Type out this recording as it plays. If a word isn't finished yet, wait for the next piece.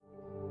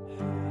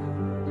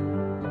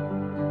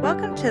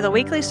Welcome to the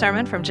weekly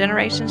sermon from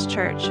Generations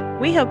Church.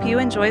 We hope you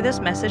enjoy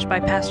this message by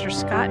Pastor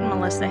Scott and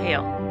Melissa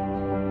Hale.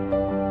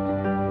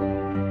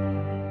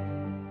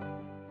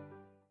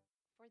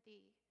 For the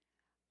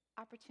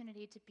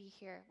opportunity to be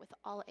here with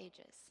all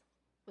ages,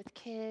 with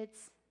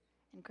kids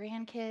and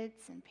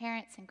grandkids and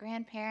parents and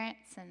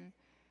grandparents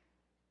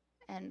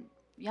and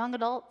young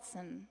adults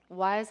and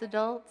wise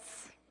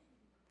adults.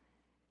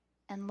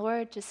 And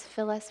Lord, just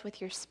fill us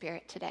with your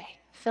spirit today.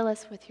 Fill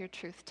us with your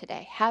truth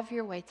today. Have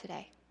your way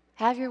today.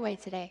 Have your way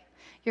today.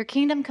 Your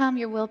kingdom come,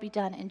 your will be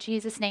done. In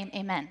Jesus' name,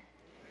 amen.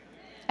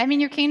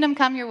 Your kingdom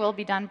come, your will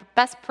be done.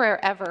 Best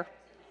prayer ever,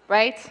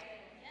 right?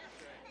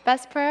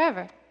 Best prayer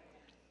ever.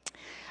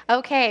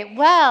 Okay,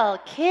 well,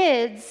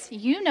 kids,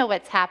 you know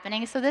what's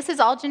happening. So this is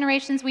All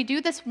Generations. We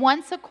do this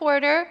once a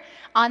quarter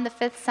on the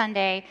fifth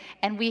Sunday,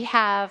 and we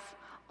have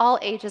all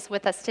ages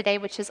with us today,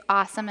 which is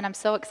awesome, and I'm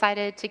so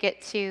excited to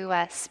get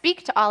to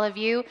speak to all of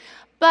you.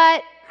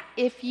 But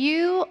if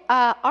you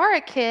are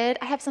a kid,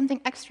 I have something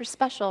extra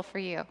special for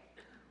you.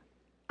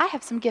 I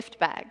have some gift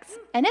bags,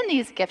 and in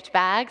these gift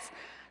bags,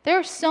 there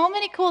are so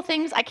many cool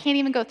things, I can't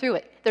even go through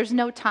it. There's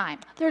no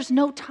time. There's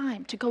no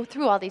time to go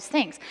through all these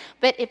things.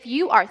 But if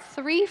you are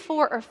 3,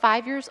 4, or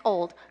 5 years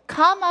old,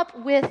 come up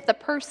with the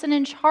person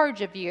in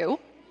charge of you,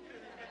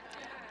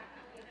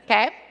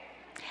 okay?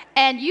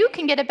 And you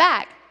can get a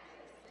bag.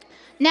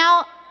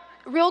 Now,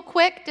 real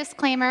quick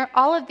disclaimer,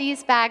 all of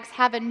these bags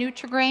have a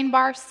Nutri-Grain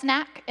bar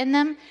snack in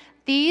them.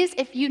 These,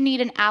 if you need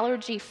an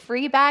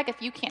allergy-free bag,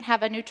 if you can't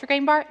have a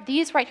Nutri-Grain bar,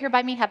 these right here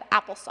by me have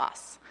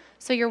applesauce.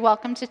 So you're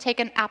welcome to take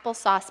an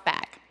applesauce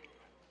bag.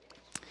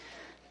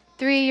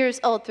 3 years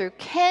old through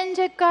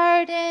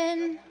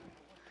kindergarten.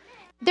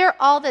 They're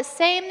all the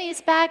same,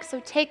 these bags,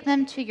 so take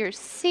them to your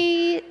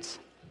seat.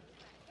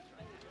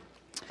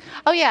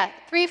 Oh yeah,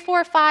 3,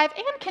 4, 5,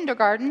 and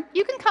kindergarten.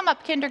 You can come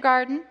up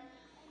kindergarten.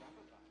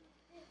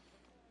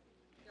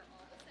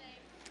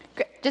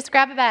 Just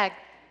grab a bag.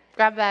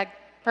 Grab a bag.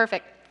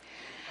 Perfect.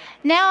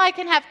 Now I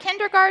can have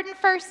kindergarten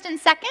first and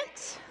second.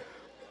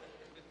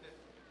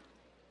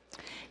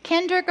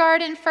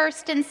 Kindergarten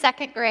first and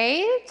second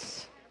grade.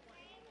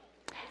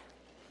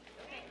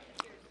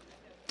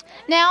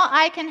 Now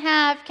I can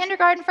have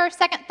kindergarten first,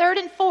 second, third,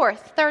 and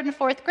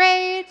fourth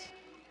grade.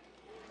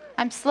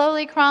 I'm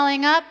slowly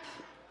crawling up.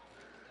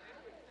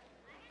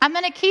 I'm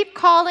going to keep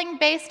calling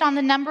based on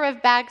the number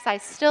of bags I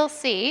still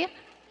see.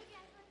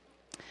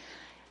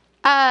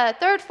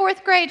 Third,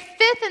 fourth grade,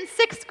 fifth, and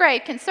sixth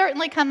grade can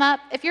certainly come up.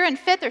 If you're in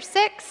fifth or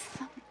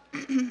sixth,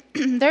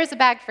 there's a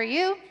bag for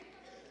you.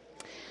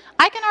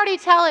 I can already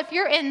tell if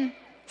you're in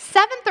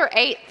seventh or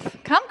eighth,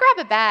 come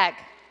grab a bag.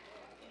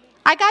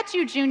 I got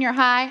you, junior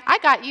high. I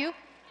got you.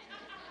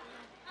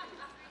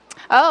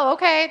 Oh,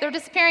 okay. They're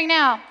disappearing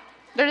now.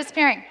 They're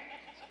disappearing.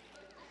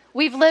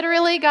 We've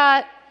literally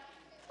got,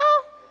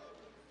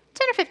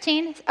 10 or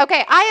 15.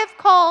 Okay, I have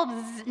called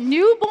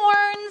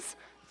newborns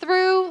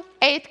through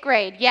 8th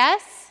grade.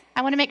 Yes,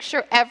 I want to make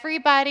sure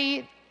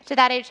everybody to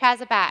that age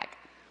has a bag.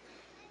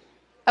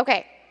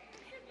 Okay.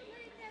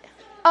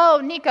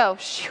 Oh, Nico,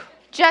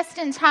 just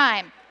in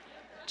time.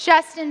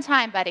 Just in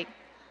time, buddy.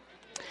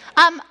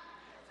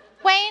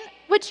 Wayne,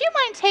 would you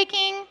mind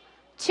taking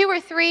 2 or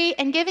 3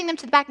 and giving them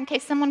to the back in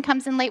case someone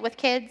comes in late with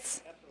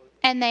kids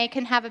and they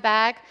can have a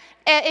bag?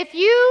 If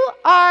you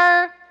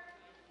are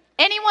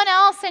anyone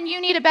else and you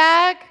need a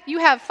bag, you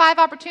have 5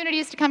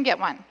 opportunities to come get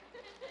one.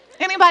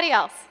 Anybody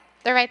else?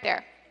 They're right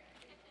there.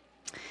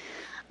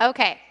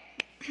 Okay.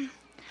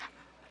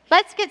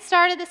 Let's get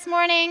started this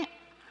morning.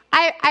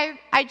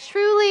 I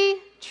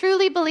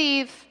truly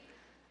believe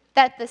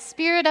that the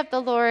Spirit of the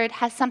Lord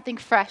has something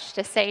fresh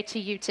to say to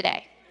you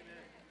today.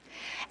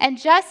 And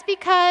just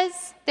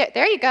because,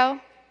 there you go.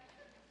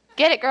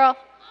 Get it, girl.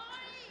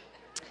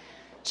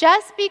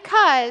 Just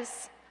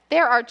because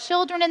there are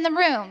children in the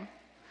room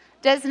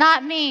does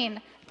not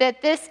mean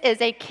that this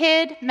is a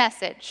kid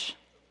message.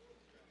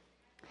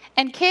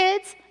 And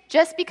kids,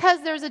 just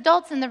because there's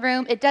adults in the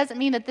room, it doesn't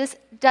mean that this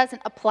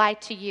doesn't apply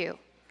to you.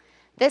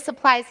 This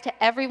applies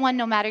to everyone,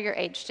 no matter your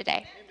age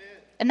today. Amen.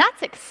 And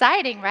that's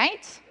exciting,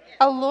 right?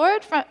 A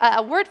word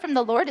from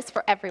the Lord is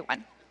for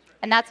everyone.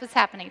 And that's what's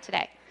happening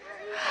today.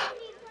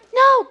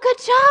 No, good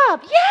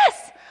job.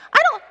 Yes.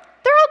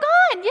 They're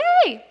all gone.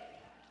 Yay.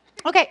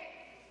 Okay.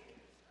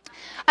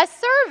 A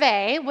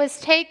survey was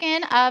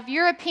taken of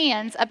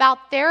Europeans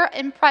about their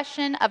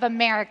impression of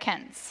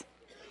Americans.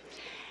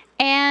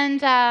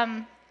 And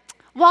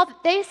while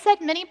they said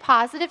many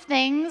positive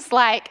things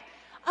like,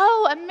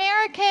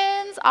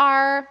 Americans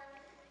are,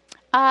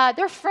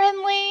 they're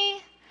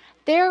friendly,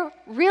 they're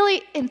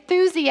really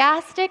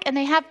enthusiastic, and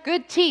they have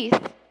good teeth.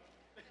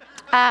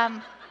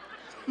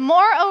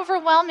 More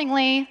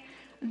overwhelmingly,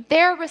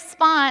 their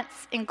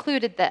response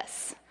included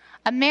this.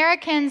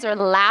 Americans are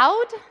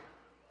loud,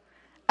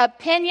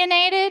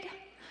 opinionated,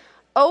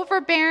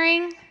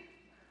 overbearing,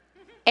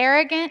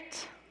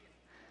 arrogant,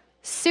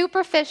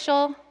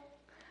 superficial,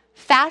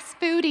 fast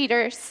food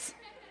eaters,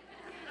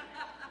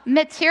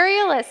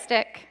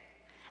 materialistic,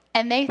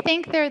 and they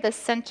think they're the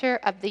center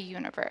of the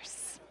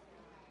universe.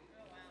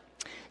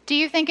 Do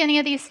you think any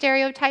of these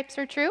stereotypes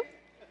are true?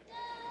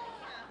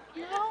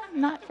 No,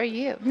 not for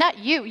you. Not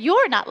you.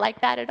 You're not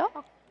like that at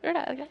all. You're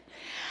not like that.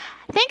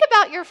 Think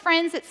about your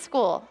friends at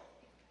school.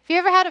 Have you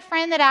ever had a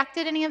friend that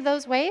acted any of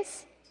those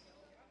ways?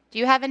 Do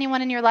you have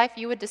anyone in your life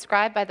you would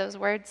describe by those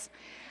words?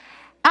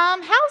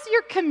 How's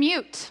your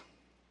commute?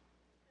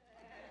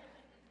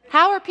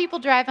 How are people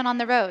driving on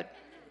the road?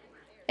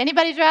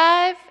 Anybody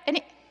drive?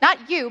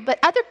 Not you, but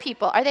other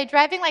people. Are they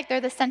driving like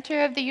they're the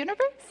center of the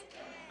universe?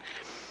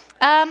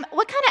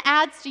 What kind of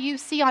ads do you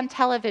see on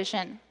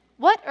television?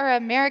 What are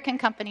American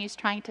companies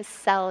trying to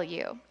sell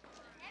you?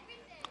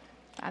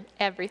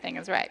 Everything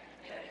is right.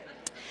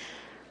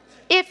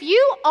 If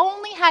you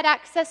only had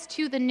access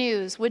to the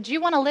news, would you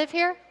want to live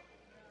here?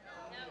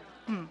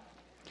 No.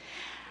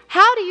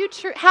 How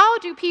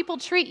do people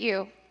treat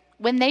you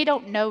when they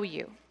don't know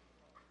you?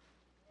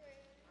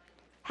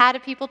 How do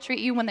people treat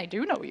you when they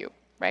do know you,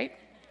 right?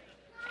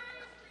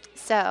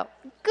 So,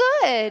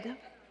 good.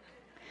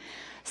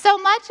 So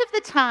much of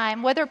the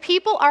time, whether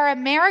people are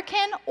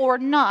American or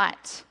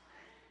not,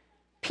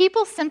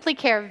 people simply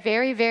care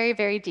very, very,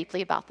 very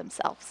deeply about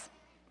themselves.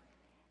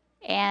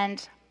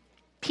 And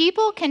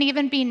people can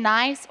even be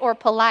nice or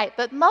polite,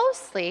 but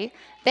mostly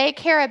they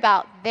care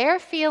about their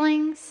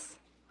feelings,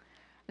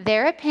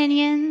 their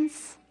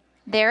opinions,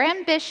 their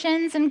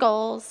ambitions and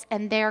goals,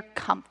 and their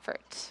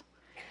comfort.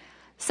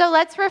 So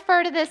let's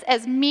refer to this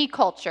as me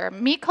culture.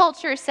 Me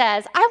culture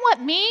says, I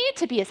want me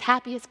to be as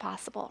happy as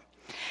possible.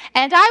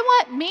 And I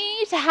want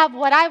me to have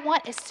what I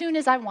want as soon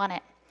as I want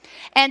it.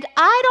 And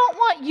I don't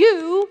want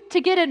you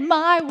to get in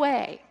my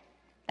way.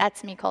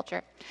 That's me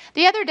culture.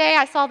 The other day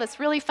I saw this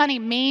really funny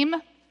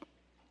meme.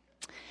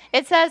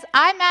 It says,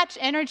 I match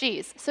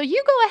energies, so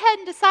you go ahead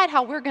and decide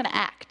how we're going to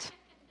act.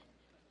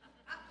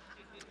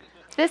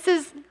 This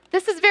is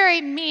very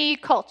me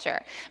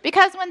culture.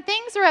 Because when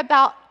things are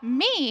about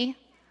me,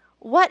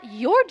 what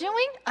you're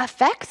doing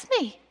affects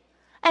me.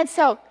 And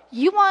so,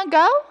 you want to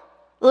go?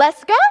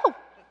 Let's go.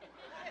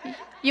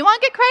 You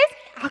want to get crazy?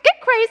 I'll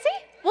get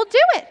crazy. We'll do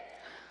it.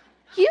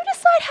 You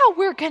decide how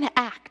we're going to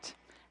act.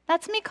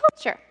 That's me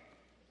culture.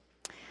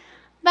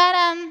 But,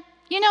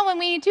 when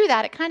we do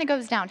that, it kind of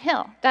goes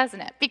downhill, doesn't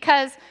it?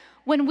 Because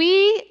when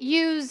we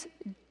use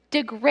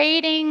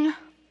degrading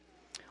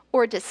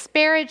or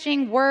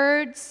disparaging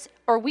words,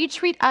 or we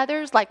treat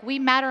others like we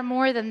matter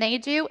more than they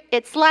do,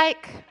 it's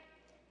like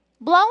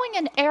blowing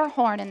an air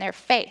horn in their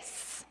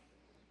face.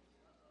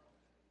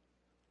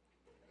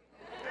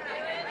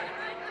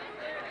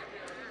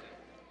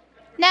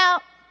 Now,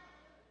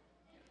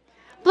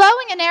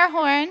 blowing an air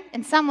horn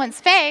in someone's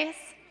face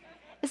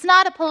is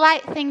not a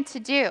polite thing to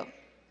do.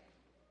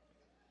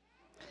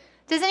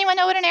 Does anyone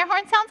know what an air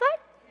horn sounds like?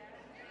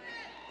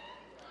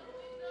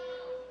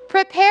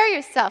 Prepare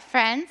yourself,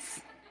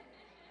 friends.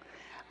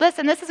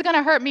 Listen, this is going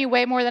to hurt me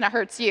way more than it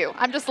hurts you.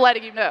 I'm just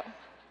letting you know.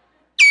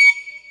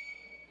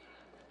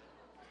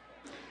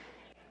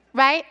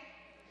 Right?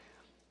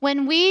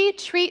 When we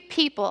treat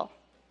people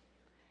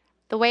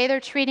the way they're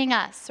treating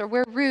us, or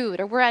we're rude,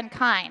 or we're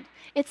unkind,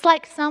 it's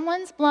like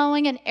someone's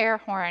blowing an air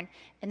horn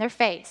in their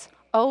face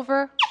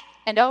over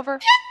and over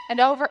and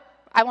over.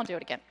 I won't do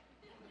it again.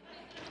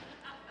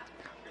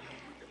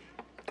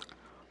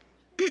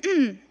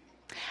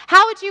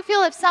 How would you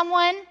feel if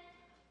someone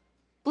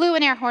blew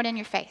an air horn in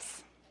your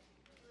face?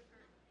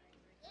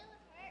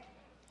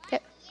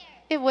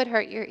 It would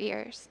hurt your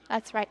ears.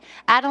 That's right.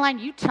 Adeline,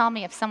 you tell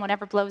me if someone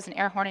ever blows an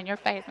air horn in your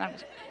face.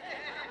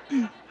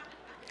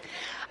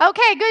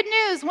 Okay, good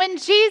news. When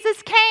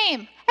Jesus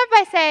came,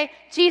 everybody say,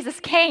 Jesus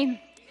came.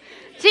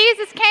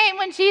 Jesus came.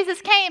 When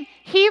Jesus came,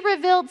 he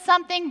revealed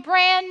something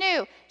brand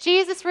new.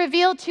 Jesus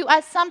revealed to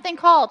us something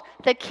called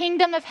the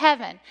kingdom of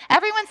heaven.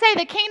 Everyone say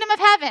the kingdom of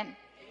heaven.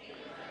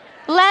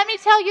 Let me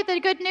tell you the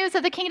good news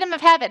of the kingdom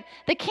of heaven.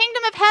 The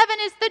kingdom of heaven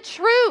is the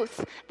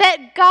truth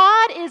that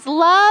God is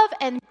love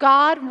and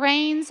God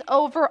reigns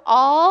over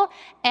all,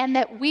 and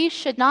that we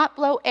should not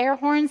blow air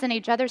horns in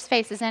each other's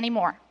faces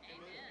anymore.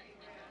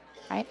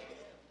 Right?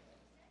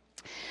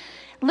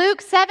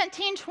 Luke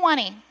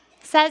 17:20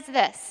 says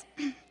this.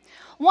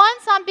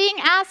 Once on being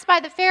asked by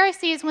the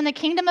Pharisees when the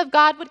kingdom of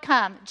God would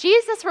come,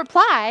 Jesus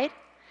replied,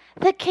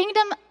 the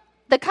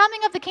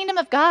coming of the kingdom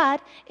of God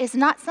is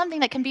not something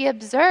that can be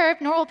observed,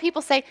 nor will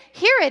people say,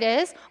 here it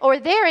is, or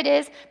there it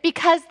is,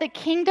 because the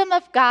kingdom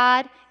of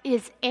God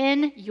is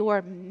in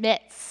your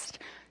midst.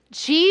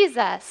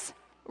 Jesus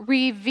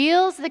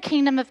reveals the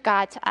kingdom of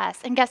God to us.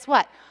 And guess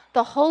what?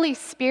 The Holy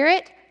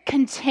Spirit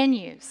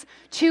continues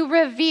to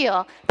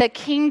reveal the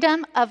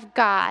kingdom of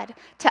God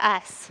to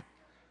us.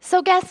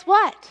 So guess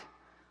what?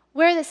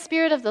 Where the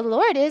Spirit of the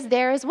Lord is,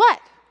 there is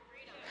what?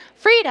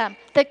 Freedom.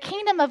 The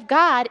kingdom of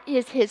God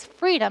is his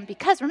freedom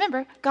because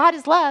remember, God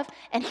is love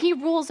and he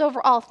rules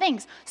over all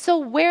things. So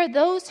where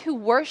those who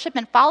worship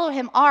and follow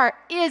him are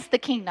is the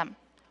kingdom.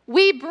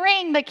 We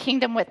bring the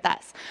kingdom with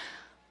us.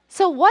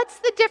 So what's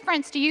the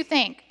difference, do you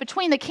think,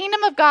 between the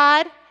kingdom of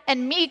God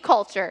and me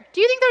culture?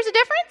 Do you think there's a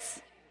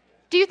difference?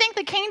 Do you think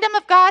the kingdom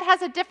of God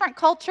has a different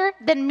culture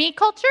than me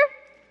culture?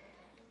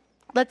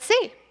 Let's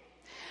see.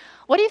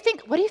 What do you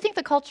think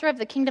the culture of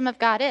the kingdom of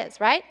God is,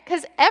 right?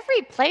 Because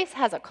every place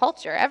has a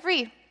culture.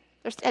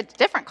 There's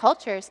different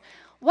cultures.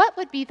 What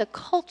would be the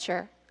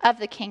culture of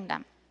the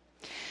kingdom?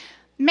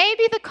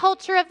 Maybe the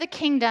culture of the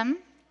kingdom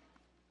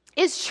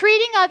is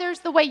treating others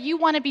the way you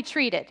want to be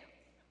treated.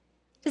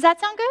 Does that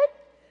sound good?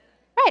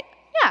 Right,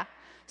 yeah.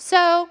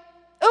 So,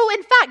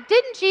 in fact,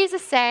 didn't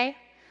Jesus say,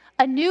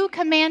 "A new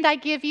command I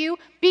give you,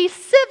 be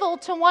civil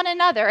to one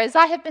another as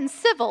I have been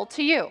civil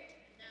to you"?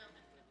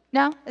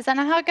 No? Is that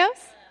not how it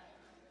goes?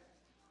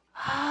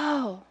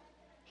 Oh,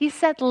 he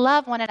said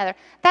love one another.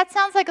 That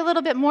sounds like a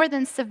little bit more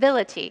than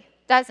civility,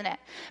 doesn't it?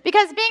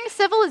 Because being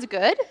civil is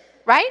good,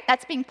 right?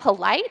 That's being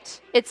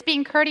polite. It's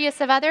being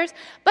courteous of others.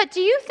 But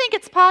do you think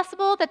it's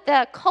possible that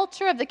the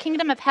culture of the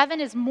kingdom of heaven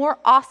is more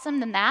awesome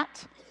than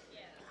that?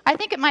 I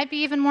think it might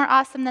be even more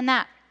awesome than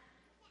that.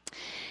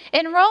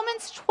 In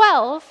Romans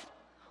 12,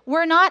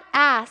 we're not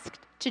asked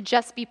to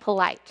just be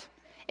polite.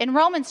 In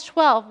Romans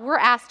 12, we're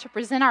asked to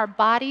present our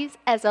bodies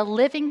as a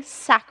living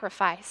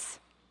sacrifice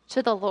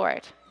to the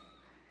Lord.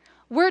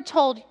 We're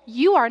told,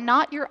 you are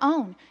not your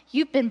own.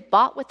 You've been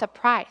bought with a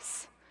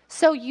price.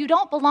 So you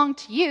don't belong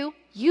to you,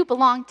 you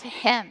belong to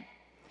Him.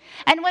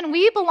 And when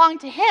we belong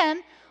to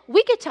Him,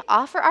 we get to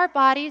offer our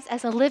bodies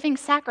as a living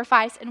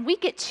sacrifice, and we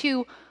get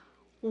to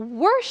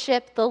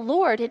worship the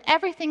Lord in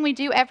everything we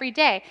do every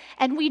day.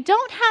 And we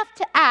don't have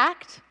to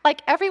act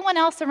like everyone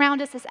else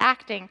around us is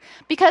acting,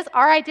 because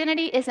our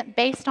identity isn't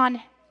based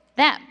on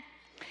them.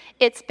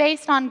 It's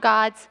based on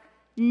God's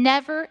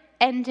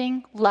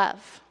never-ending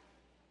love.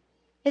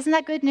 Isn't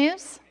that good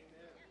news?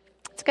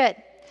 It's good.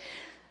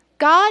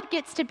 God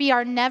gets to be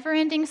our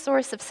never-ending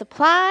source of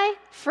supply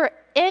for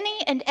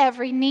any and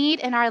every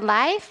need in our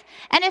life.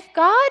 And if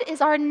God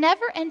is our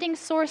never-ending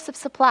source of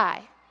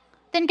supply,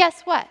 then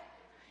guess what?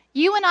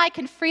 You and I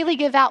can freely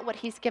give out what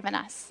He's given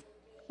us.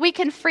 We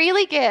can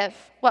freely give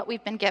what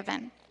we've been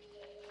given.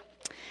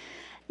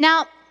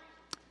 Now,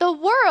 the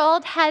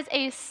world has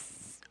a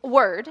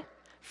word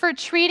for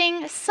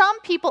treating some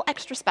people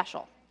extra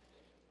special.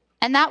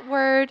 And that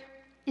word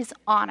is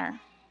honor.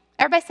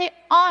 Everybody say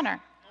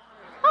honor.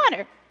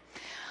 Honor.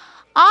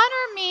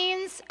 Honor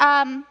means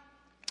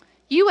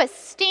you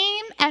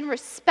esteem and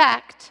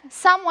respect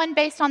someone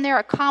based on their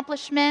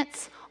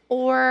accomplishments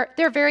or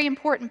their very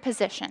important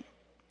position.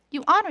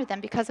 You honor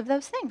them because of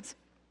those things.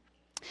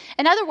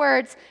 In other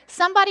words,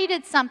 somebody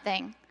did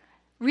something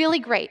really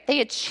great.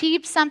 They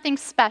achieved something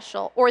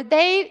special, or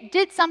they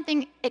did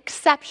something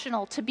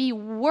exceptional to be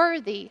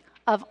worthy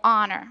of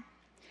honor.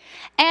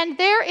 And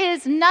there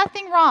is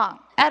nothing wrong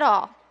at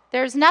all.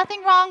 There's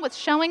nothing wrong with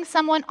showing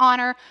someone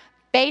honor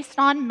based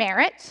on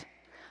merit,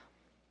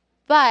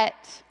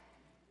 but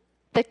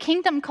the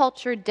kingdom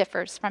culture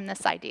differs from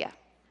this idea.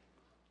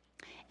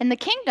 In the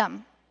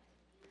kingdom,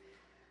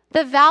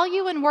 the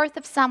value and worth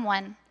of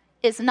someone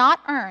is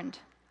not earned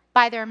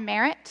by their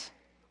merit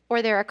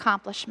or their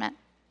accomplishment.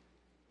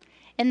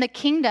 In the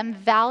kingdom,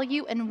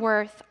 value and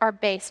worth are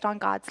based on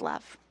God's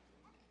love.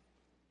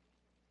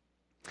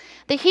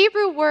 The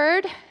Hebrew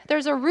word,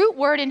 there's a root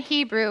word in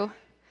Hebrew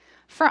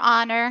for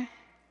honor,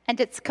 and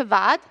it's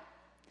kavod,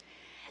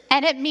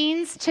 and it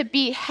means to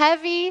be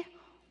heavy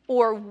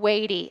or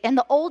weighty. In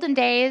the olden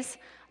days,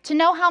 to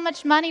know how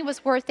much money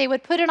was worth, they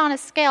would put it on a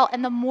scale,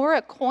 and the more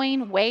a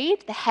coin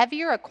weighed, the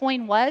heavier a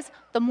coin was,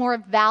 the more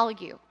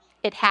value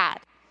it had.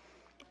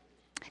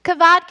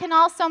 Kavod can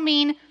also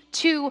mean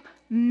to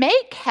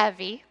make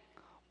heavy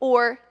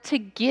or to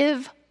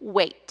give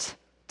weight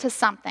to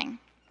something.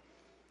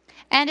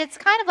 And it's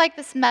kind of like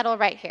this medal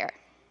right here.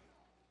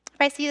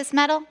 Everybody see this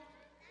medal?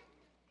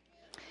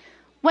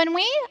 When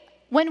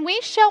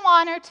we show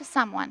honor to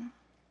someone,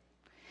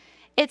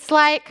 it's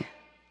like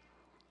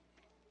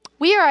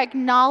we are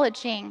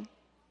acknowledging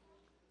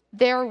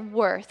their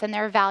worth and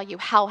their value,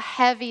 how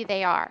heavy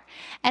they are.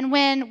 And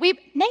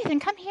Nathan,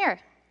 come here.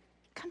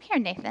 Come here,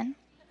 Nathan.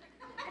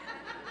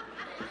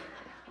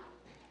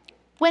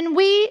 When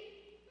we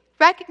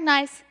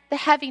recognize the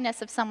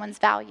heaviness of someone's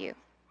value,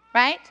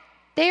 right?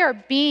 They are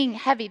being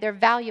heavy, they're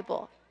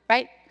valuable,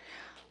 right?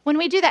 When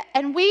we do that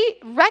and we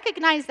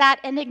recognize that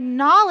and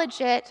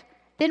acknowledge it,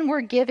 then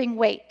we're giving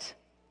weight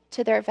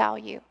to their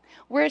value.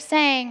 We're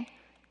saying,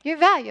 you're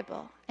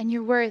valuable and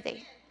you're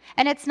worthy.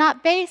 And it's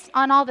not based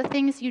on all the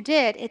things you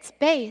did. It's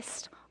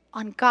based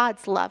on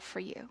God's love for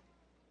you.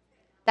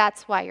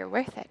 That's why you're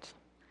worth it.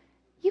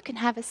 You can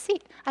have a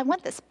seat. I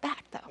want this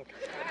back, though.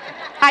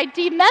 I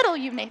demedal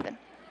you, Nathan.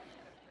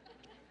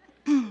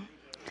 How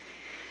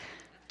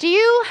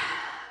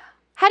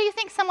do you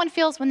think someone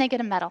feels when they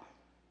get a medal?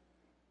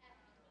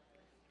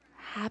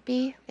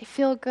 Happy? They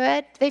feel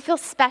good? Do they feel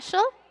special?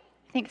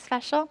 You think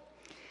special?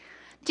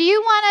 Do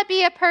you want to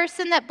be a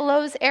person that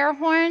blows air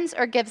horns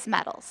or gives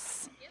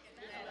medals?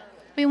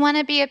 We want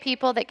to be a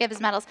people that gives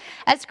medals.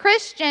 As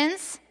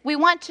Christians, we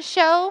want to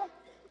show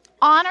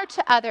honor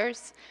to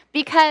others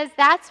because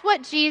that's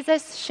what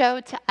Jesus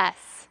showed to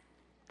us.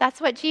 That's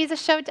what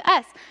Jesus showed to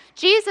us.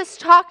 Jesus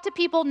talked to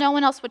people no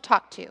one else would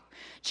talk to.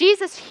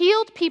 Jesus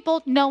healed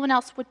people no one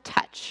else would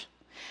touch.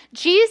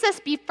 Jesus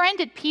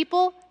befriended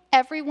people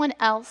everyone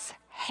else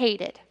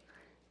hated.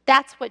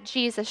 That's what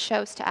Jesus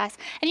shows to us.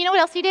 And you know what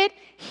else he did?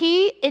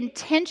 He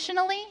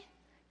intentionally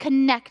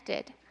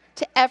connected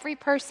to every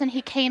person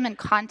he came in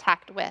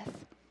contact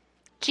with.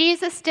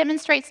 Jesus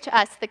demonstrates to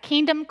us the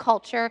kingdom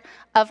culture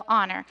of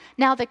honor.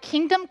 Now, the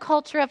kingdom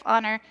culture of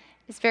honor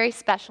is very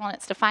special, and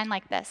it's defined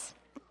like this.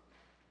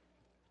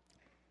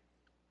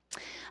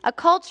 A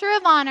culture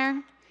of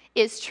honor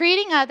is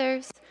treating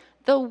others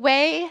the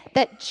way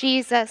that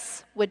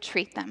Jesus would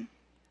treat them,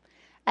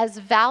 as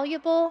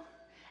valuable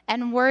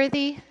and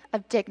worthy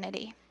of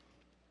dignity.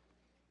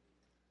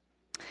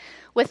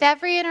 With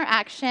every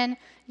interaction,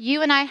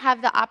 you and I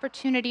have the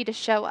opportunity to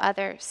show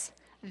others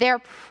their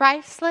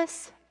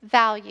priceless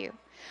value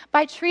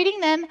by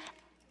treating them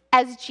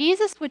as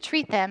Jesus would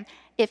treat them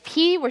if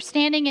he were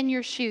standing in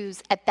your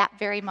shoes at that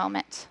very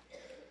moment.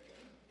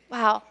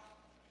 Wow,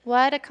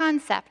 what a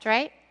concept,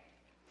 right?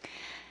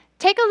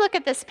 Take a look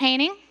at this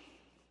painting.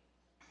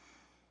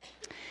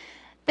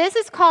 This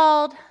is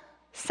called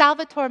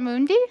Salvator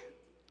Mundi.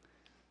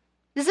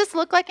 Does this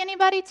look like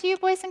anybody to you,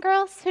 boys and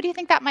girls? Who do you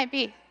think that might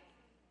be?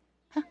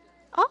 Huh?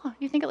 Oh,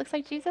 you think it looks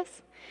like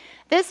Jesus?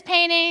 This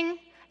painting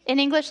in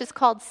English is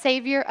called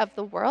Savior of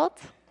the World.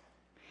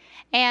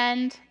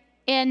 And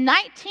in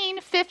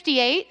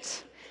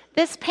 1958,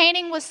 this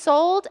painting was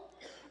sold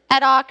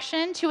at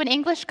auction to an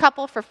English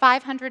couple for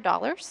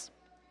 $500.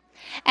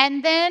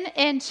 And then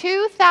in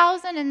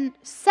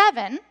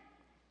 2007,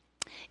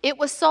 it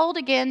was sold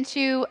again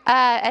to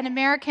an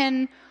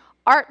American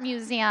art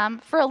museum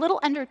for a little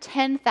under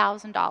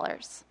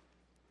 $10,000.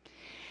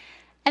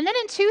 And then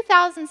in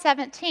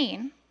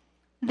 2017,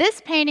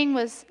 this painting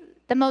was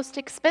the most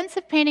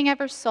expensive painting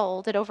ever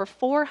sold at over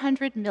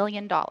 $400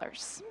 million.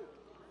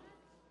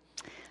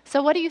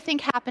 So what do you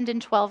think happened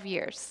in 12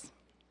 years?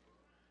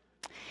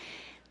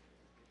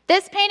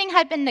 This painting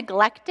had been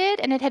neglected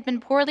and it had been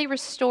poorly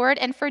restored,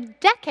 and for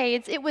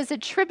decades it was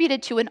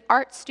attributed to an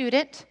art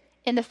student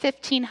in the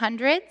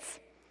 1500s.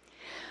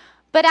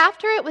 But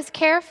after it was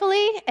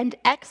carefully and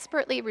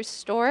expertly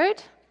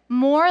restored,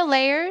 more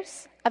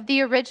layers of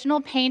the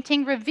original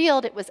painting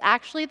revealed it was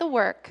actually the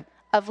work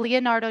of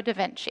Leonardo da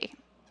Vinci.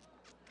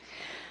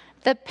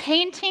 The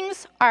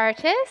painting's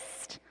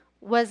artist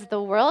was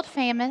the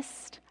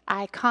world-famous,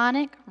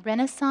 iconic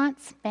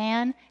Renaissance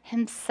man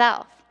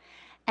himself,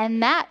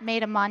 and that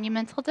made a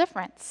monumental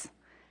difference.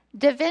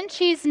 Da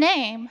Vinci's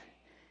name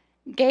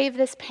gave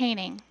this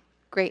painting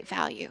great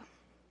value.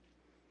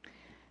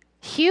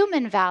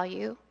 Human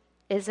value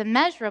is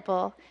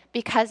immeasurable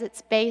because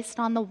it's based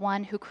on the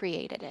one who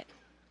created it.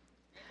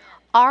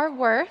 Our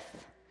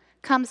worth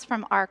comes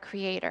from our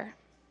Creator.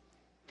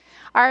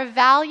 Our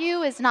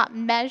value is not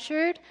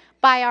measured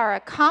by our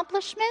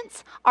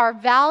accomplishments. Our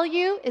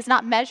value is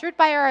not measured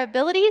by our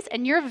abilities,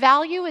 and your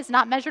value is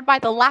not measured by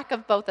the lack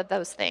of both of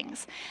those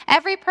things.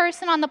 Every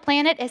person on the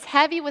planet is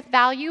heavy with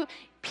value.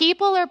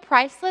 People are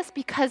priceless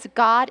because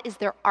God is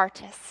their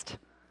artist.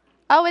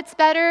 Oh, it's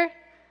better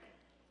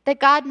that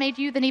God made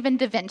you than even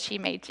Da Vinci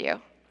made you.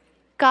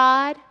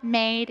 God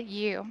made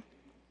you.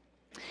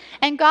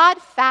 And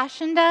God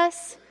fashioned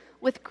us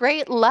with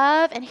great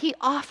love, and he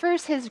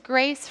offers his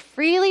grace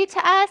freely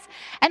to us.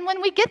 And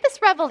when we get this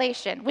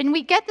revelation,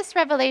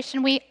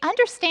 we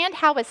understand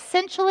how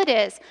essential it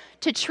is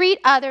to treat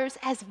others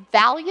as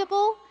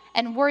valuable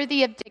and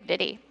worthy of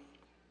dignity.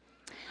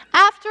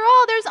 After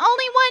all, there's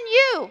only one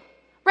you.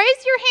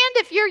 Raise your hand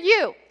if you're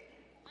you.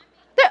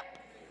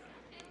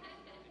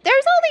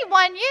 There's only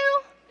one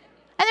you,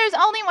 and there's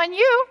only one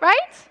you,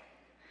 right?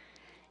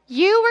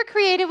 You were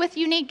created with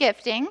unique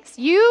giftings.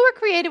 You were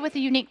created with a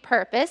unique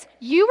purpose.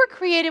 You were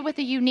created with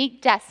a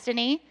unique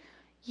destiny.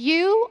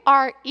 You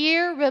are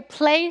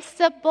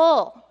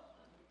irreplaceable.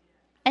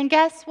 And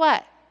guess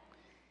what?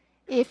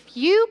 If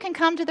you can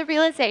come to the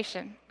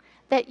realization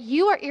that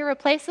you are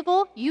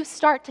irreplaceable, you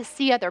start to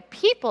see other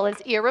people as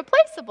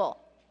irreplaceable.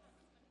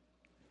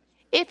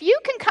 If you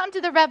can come to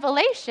the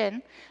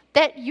revelation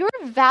that your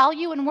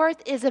value and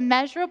worth is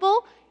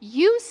immeasurable,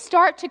 you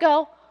start to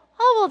go,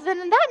 oh, well,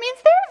 then that means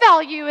their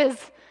value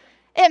is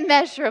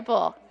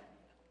immeasurable,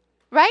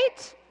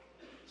 right?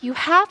 You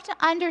have to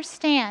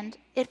understand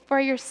it for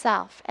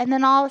yourself, and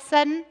then all of a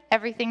sudden,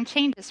 everything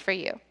changes for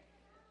you.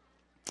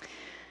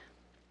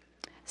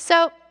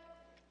 So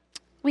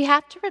we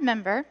have to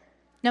remember,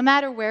 no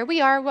matter where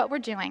we are, what we're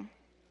doing,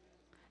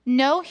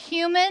 no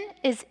human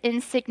is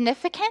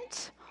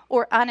insignificant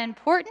or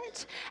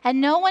unimportant,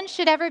 and no one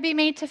should ever be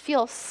made to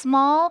feel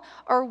small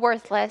or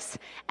worthless.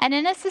 And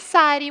in a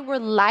society where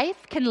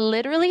life can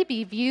literally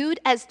be viewed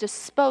as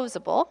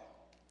disposable,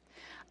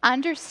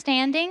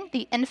 understanding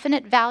the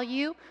infinite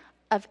value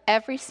of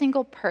every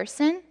single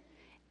person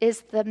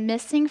is the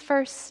missing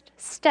first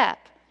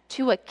step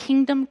to a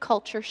kingdom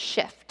culture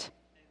shift.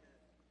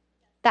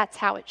 That's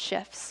how it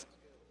shifts.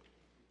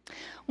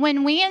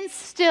 When we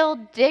instill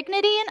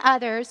dignity in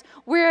others,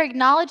 we're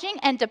acknowledging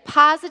and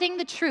depositing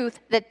the truth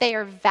that they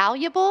are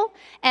valuable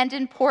and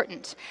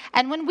important.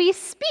 And when we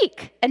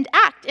speak and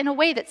act in a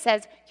way that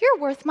says,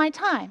 you're worth my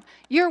time,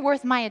 you're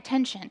worth my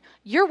attention,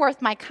 you're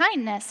worth my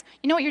kindness,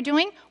 you know what you're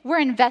doing? We're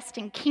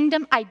investing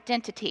kingdom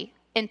identity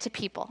into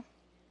people.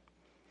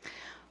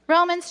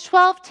 Romans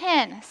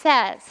 12:10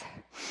 says,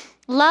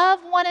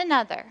 love one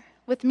another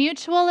with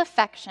mutual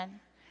affection.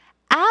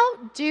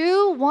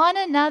 Outdo one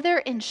another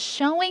in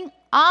showing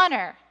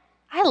honor.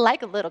 I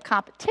like a little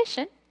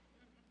competition.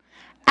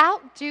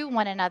 Outdo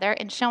one another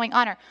in showing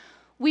honor.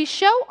 We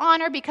show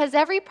honor because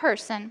every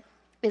person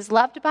is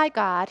loved by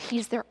God.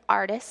 He's their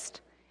artist.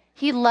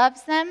 He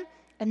loves them,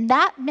 and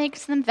that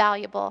makes them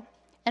valuable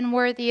and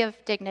worthy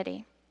of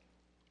dignity.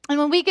 And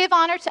when we give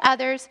honor to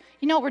others,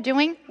 you know what we're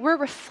doing? We're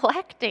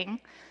reflecting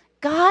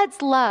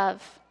God's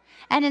love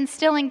and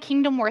instilling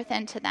kingdom worth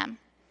into them.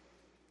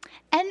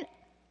 And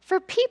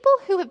for people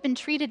who have been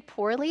treated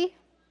poorly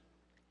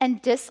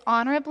and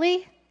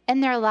dishonorably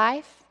in their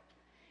life,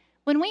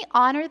 when we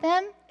honor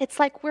them, it's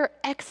like we're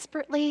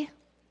expertly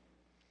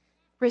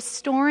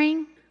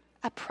restoring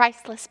a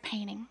priceless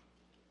painting.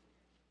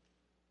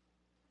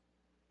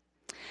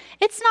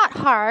 It's not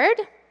hard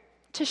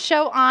to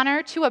show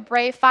honor to a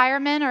brave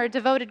fireman or a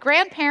devoted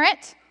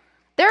grandparent.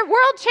 They're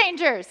world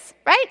changers,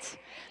 right?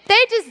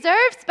 They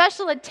deserve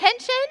special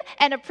attention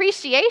and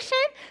appreciation.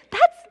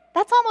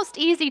 That's almost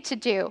easy to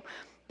do.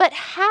 But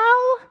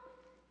how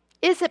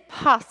is it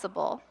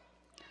possible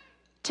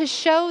to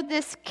show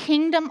this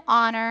kingdom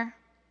honor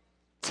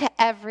to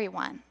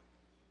everyone?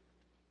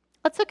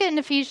 Let's look at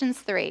Ephesians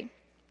 3.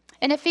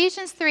 In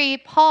Ephesians 3,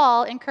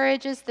 Paul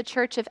encourages the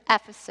church of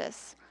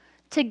Ephesus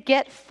to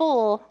get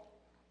full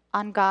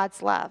on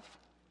God's love.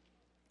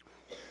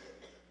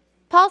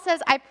 Paul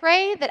says, I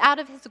pray that out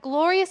of his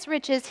glorious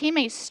riches he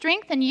may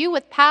strengthen you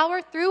with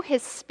power through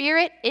his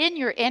Spirit in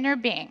your inner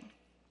being,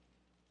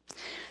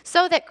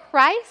 so that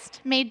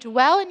Christ may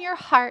dwell in your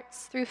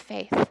hearts through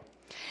faith.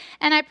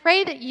 And I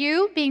pray that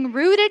you, being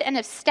rooted and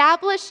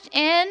established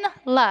in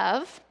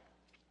love,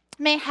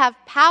 may have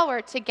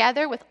power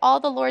together with all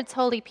the Lord's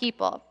holy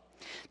people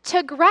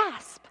to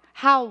grasp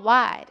how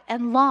wide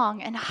and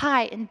long and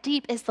high and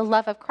deep is the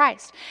love of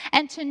Christ,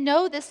 and to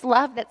know this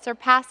love that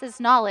surpasses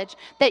knowledge,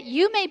 that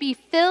you may be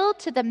filled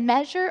to the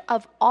measure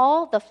of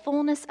all the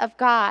fullness of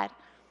God.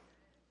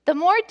 The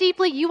more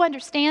deeply you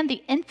understand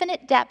the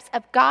infinite depths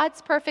of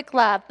God's perfect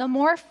love, the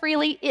more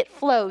freely it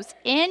flows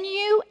in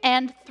you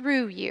and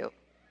through you.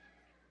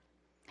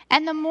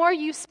 And the more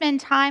you spend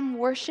time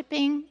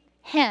worshiping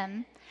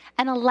Him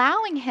and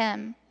allowing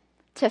Him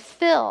to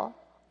fill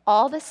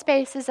all the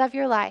spaces of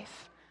your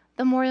life,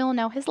 the more you'll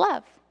know His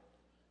love.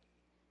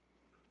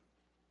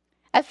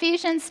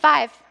 Ephesians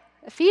 5.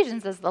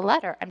 Ephesians is the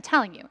letter. I'm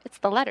telling you, it's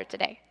the letter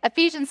today.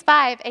 Ephesians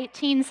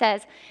 5:18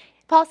 says,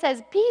 Paul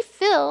says, be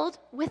filled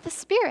with the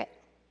Spirit.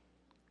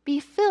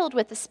 Be filled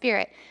with the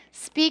Spirit.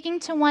 Speaking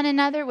to one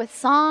another with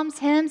psalms,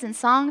 hymns, and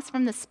songs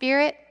from the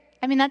Spirit.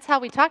 I mean, that's how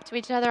we talk to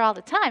each other all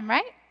the time,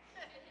 right?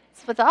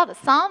 It's with all the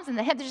psalms and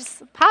the hymns, they're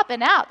just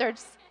popping out. They're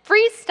just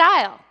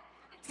freestyle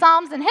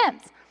psalms and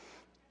hymns.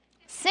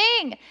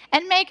 Sing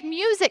and make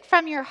music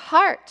from your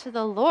heart to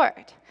the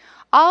Lord,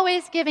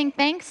 always giving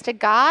thanks to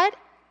God,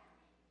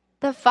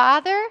 the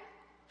Father,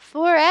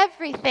 for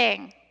everything.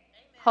 Amen.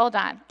 Hold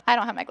on, I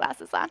don't have my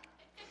glasses on.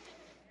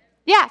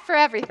 Yeah, for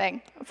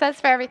everything. It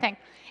says for everything.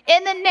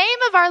 In the name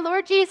of our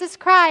Lord Jesus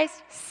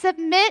Christ,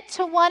 submit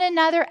to one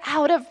another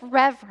out of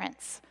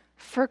reverence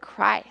for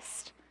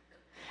Christ.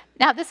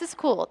 Now, this is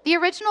cool. The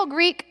original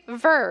Greek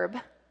verb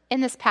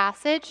in this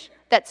passage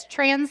that's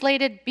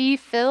translated be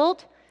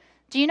filled,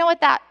 do you know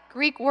what that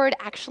Greek word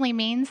actually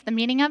means, the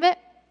meaning of it?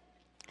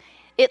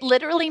 It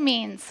literally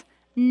means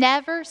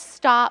never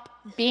stop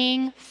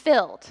being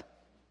filled.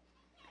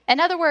 In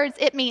other words,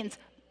 it means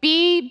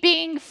be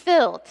being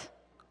filled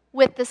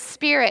with the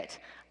Spirit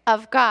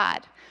of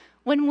God.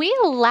 When we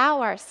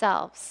allow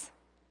ourselves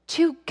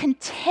to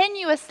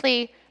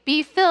continuously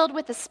be filled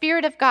with the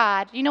Spirit of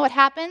God, you know what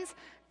happens?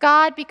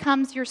 God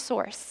becomes your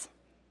source.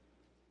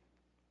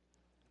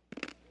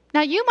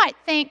 Now you might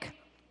think,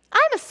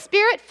 I'm a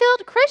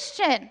Spirit-filled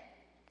Christian.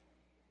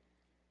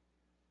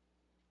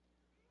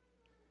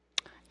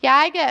 Yeah,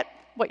 I get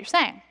what you're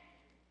saying.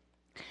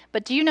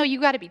 But do you know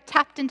you got to be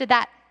tapped into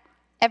that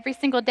every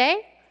single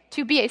day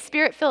to be a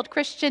Spirit-filled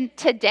Christian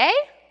today?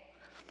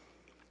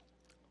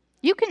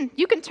 You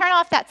can turn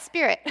off that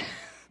spirit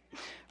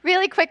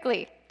really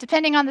quickly,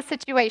 depending on the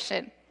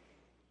situation,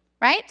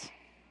 right?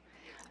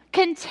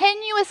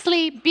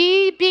 Continuously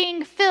be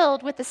being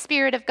filled with the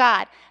Spirit of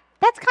God.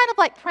 That's kind of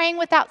like praying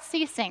without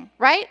ceasing,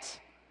 right?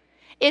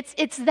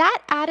 It's that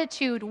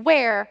attitude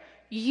where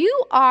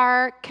you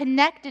are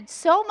connected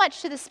so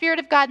much to the Spirit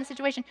of God in the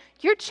situation,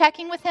 you're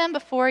checking with Him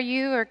before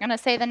you are going to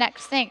say the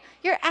next thing.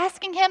 You're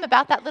asking Him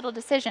about that little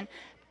decision.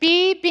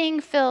 Be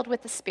being filled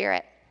with the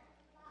Spirit.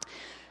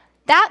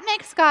 That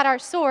makes God our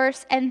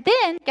source, and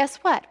then, guess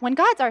what? When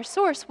God's our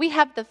source, we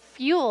have the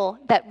fuel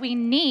that we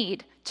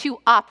need to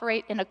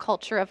operate in a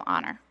culture of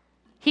honor.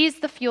 He's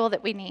the fuel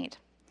that we need.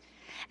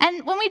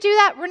 And when we do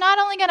that, we're not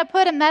only going to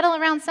put a medal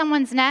around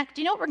someone's neck.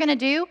 Do you know what we're going to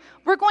do?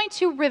 We're going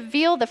to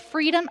reveal the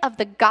freedom of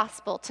the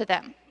gospel to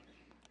them.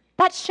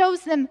 That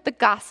shows them the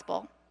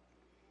gospel.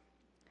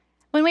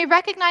 When we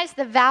recognize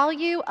the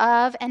value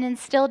of and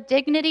instill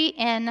dignity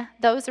in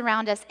those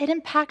around us, it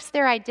impacts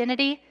their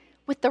identity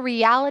with the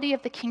reality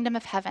of the kingdom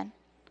of heaven.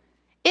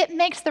 It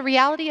makes the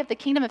reality of the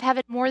kingdom of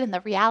heaven more than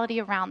the reality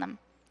around them.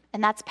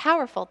 And that's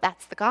powerful.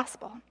 That's the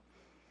gospel.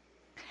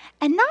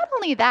 And not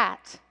only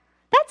that,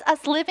 that's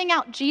us living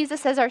out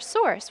Jesus as our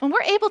source. When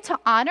we're able to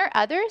honor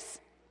others,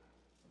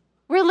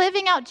 we're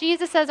living out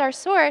Jesus as our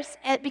source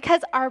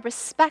because our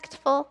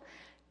respectful,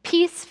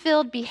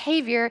 peace-filled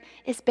behavior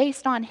is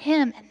based on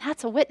him, and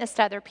that's a witness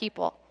to other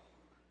people.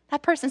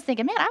 That person's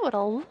thinking, man, I would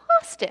have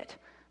lost it.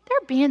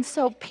 They're being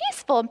so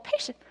peaceful and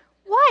patient.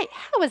 Why?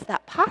 How is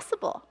that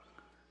possible?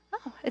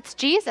 Oh, it's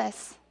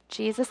Jesus.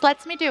 Jesus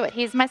lets me do it.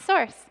 He's my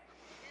source.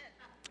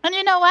 And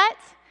you know what?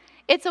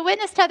 It's a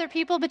witness to other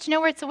people, but you know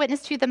where it's a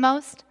witness to the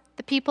most?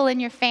 The people in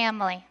your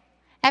family.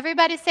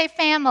 Everybody say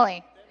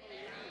family.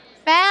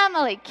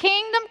 Family.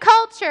 Kingdom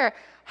culture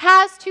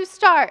has to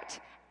start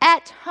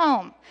at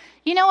home.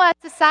 You know what?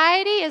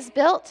 Society is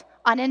built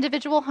on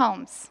individual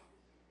homes.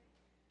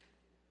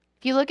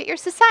 If you look at your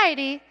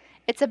society,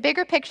 it's a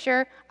bigger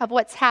picture of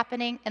what's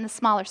happening in the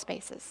smaller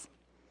spaces.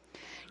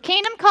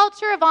 Kingdom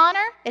culture of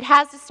honor, it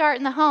has to start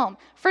in the home.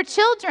 For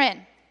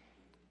children.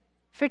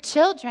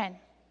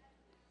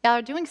 Y'all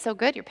are doing so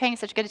good. You're paying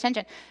such good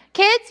attention.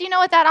 Kids, you know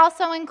what that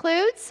also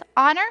includes?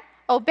 Honor,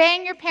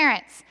 obeying your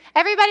parents.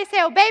 Everybody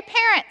say, obey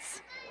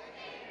parents.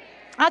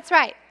 That's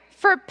right.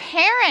 For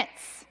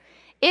parents,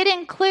 it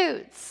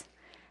includes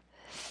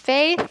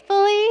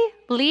faithfully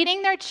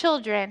leading their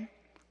children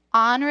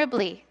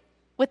honorably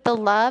with the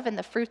love and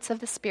the fruits of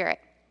the Spirit.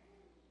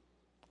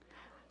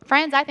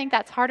 Friends, I think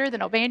that's harder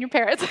than obeying your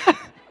parents.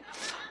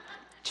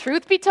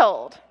 Truth be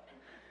told.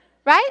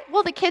 Right?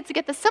 Well, the kids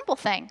get the simple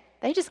thing.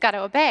 They just got to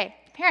obey.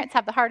 Parents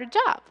have the harder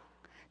job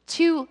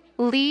to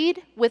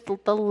lead with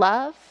the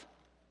love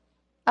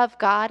of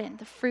God and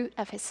the fruit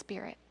of his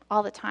Spirit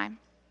all the time.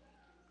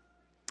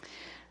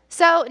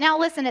 So now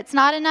listen, it's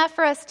not enough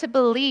for us to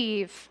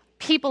believe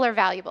people are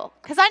valuable.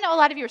 Because I know a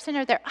lot of you are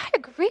sitting there, I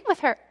agree with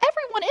her.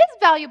 Everyone is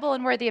valuable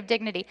and worthy of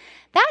dignity.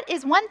 That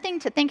is one thing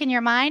to think in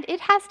your mind.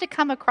 It has to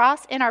come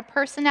across in our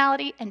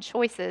personality and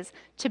choices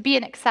to be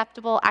an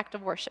acceptable act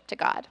of worship to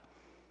God.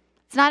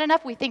 It's not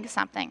enough we think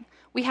something.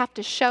 We have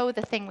to show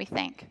the thing we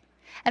think.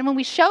 And when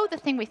we show the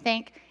thing we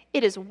think,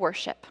 it is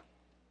worship.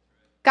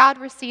 God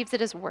receives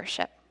it as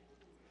worship.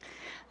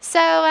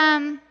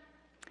 So,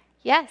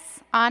 yes,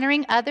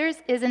 honoring others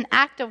is an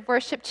act of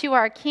worship to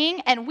our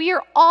King, and we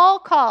are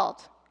all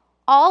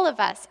of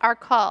us are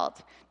called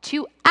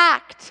to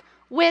act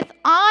with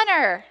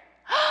honor.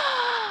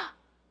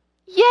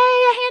 Yay,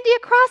 a handy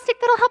acrostic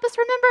that'll help us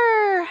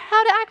remember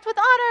how to act with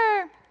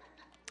honor.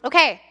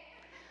 Okay,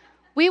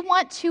 we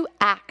want to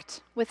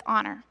act with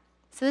honor.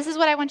 So this is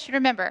what I want you to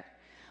remember.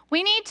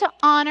 We need to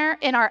honor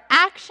in our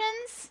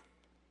actions,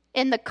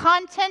 in the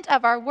content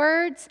of our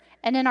words,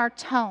 and in our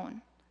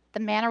tone, the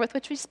manner with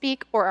which we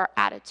speak or our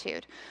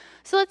attitude.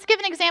 So let's give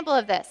an example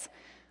of this.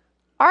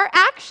 Our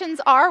actions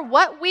are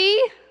what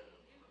we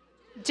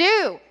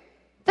do.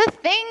 The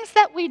things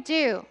that we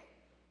do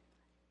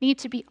need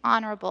to be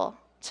honorable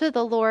to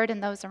the Lord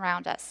and those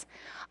around us.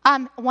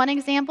 One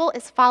example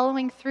is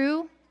following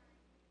through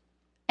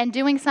and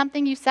doing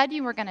something you said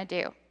you were going to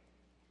do.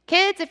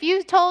 Kids, if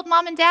you told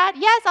mom and dad,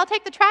 yes, I'll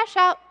take the trash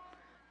out,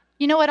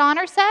 you know what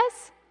honor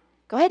says?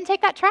 Go ahead and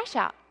take that trash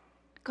out.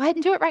 Go ahead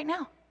and do it right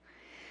now.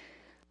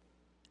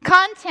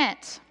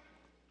 Content.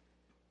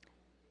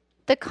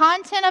 The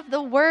content of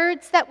the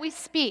words that we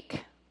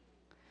speak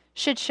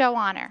should show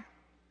honor.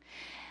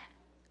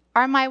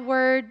 Are my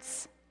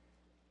words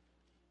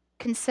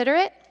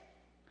considerate?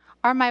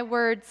 Are my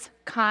words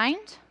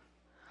kind?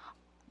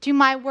 Do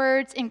my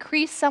words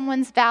increase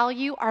someone's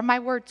value? Are my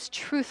words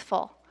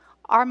truthful?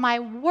 Are my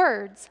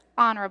words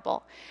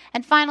honorable?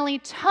 And finally,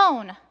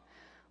 tone.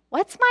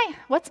 What's my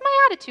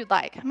attitude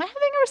like? Am I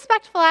having a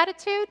respectful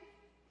attitude?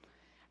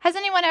 Has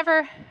anyone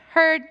ever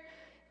heard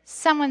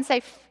someone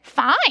say,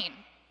 fine?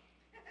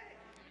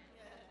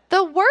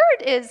 The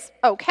word is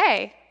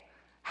okay.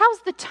 How's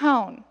the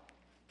tone?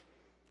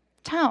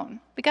 Tone.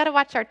 We got to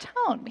watch our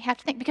tone. We have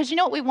to think, because you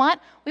know what we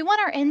want? We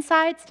want our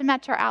insides to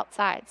match our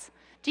outsides.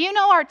 Do you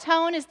know our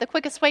tone is the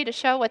quickest way to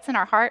show what's in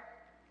our heart?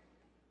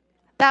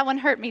 That one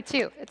hurt me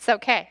too. It's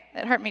okay.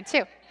 It hurt me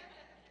too.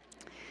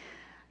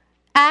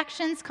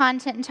 Actions,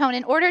 content, and tone.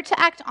 In order to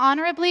act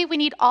honorably, we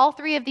need all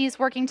three of these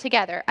working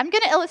together. I'm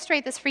going to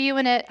illustrate this for you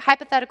in a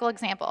hypothetical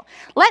example.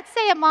 Let's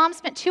say a mom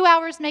spent 2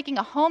 hours making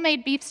a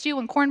homemade beef stew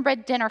and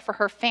cornbread dinner for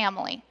her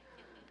family.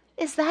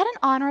 Is that an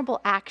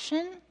honorable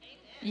action?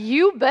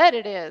 You bet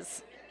it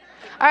is.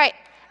 All right.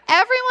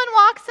 Everyone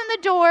walks in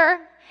the door,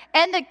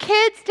 and the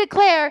kids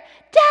declare,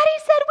 Daddy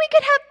said we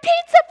could have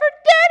pizza for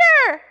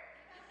dinner.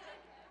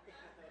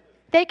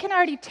 They can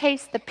already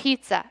taste the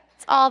pizza.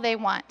 It's all they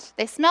want.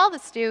 They smell the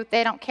stew.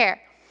 They don't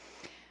care.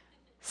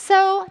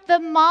 So the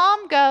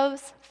mom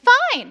goes,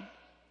 fine,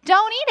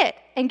 don't eat it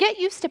and get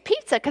used to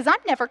pizza because I'm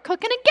never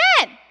cooking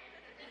again.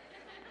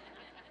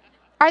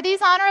 Are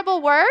these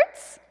honorable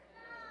words?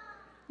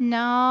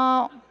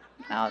 No.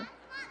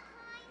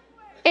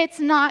 It's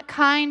not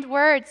kind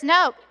words.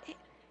 No.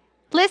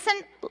 Listen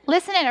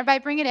in, everybody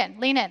bring it in.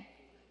 Lean in.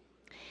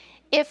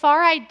 If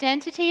our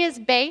identity is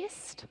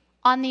based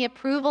on the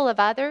approval of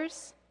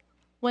others,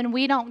 when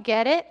we don't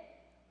get it,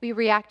 we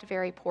react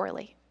very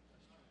poorly.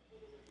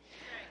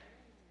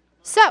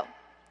 So,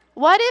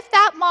 what if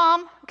that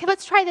mom, okay,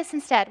 let's try this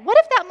instead. What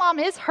if that mom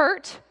is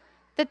hurt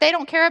that they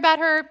don't care about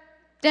her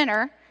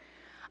dinner,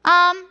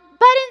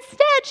 but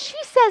instead she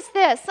says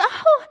this,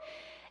 oh,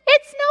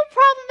 it's no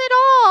problem at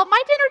all.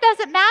 My dinner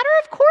doesn't matter.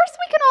 Of course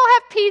we can all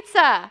have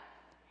pizza.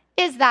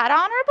 Is that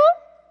honorable?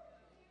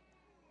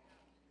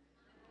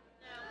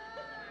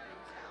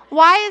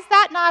 Why is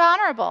that not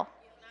honorable?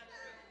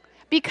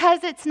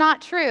 Because it's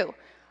not true.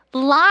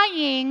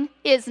 Lying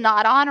is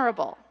not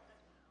honorable.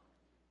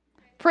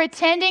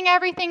 Pretending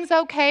everything's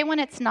okay when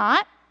it's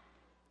not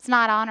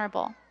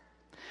honorable.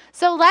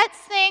 So let's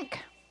think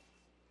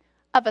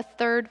of a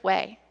third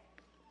way.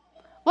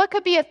 What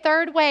could be a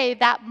third way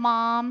that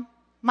mom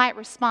might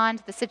respond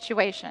to the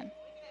situation?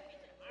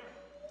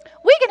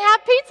 We can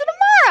have pizza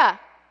tomorrow.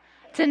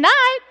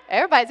 Tonight,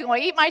 everybody's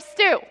going to eat my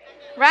stew,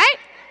 right?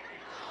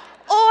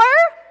 Or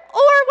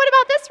what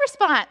about this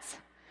response?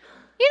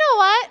 You know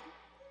what?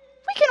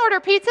 We can order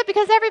pizza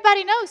because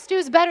everybody knows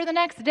stew's better the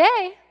next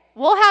day.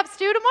 We'll have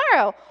stew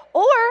tomorrow.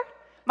 Or,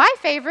 my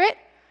favorite,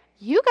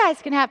 you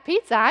guys can have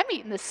pizza. I'm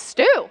eating the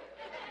stew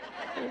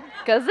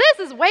because this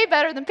is way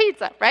better than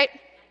pizza, right?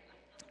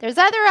 There's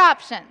other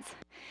options.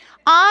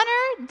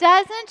 Honor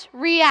doesn't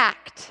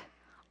react.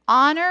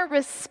 Honor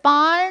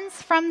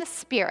responds from the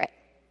Spirit.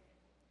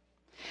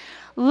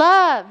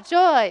 Love,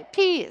 joy,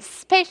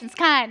 peace, patience,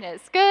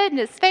 kindness,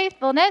 goodness,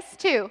 faithfulness,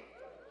 too.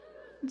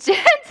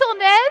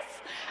 Gentleness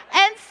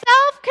and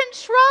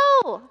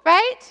self-control,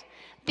 right?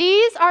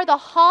 These are the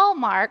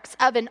hallmarks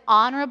of an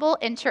honorable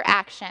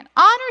interaction.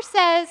 Honor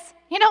says,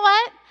 you know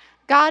what?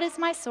 God is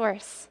my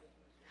source.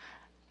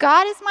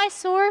 God is my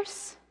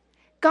source.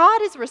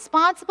 God is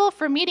responsible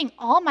for meeting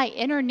all my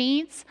inner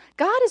needs.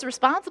 God is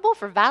responsible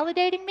for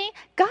validating me.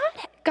 God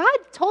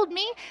told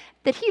me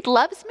that he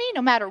loves me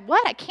no matter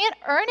what. I can't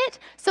earn it.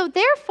 So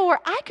therefore,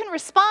 I can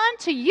respond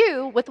to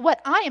you with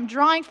what I am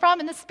drawing from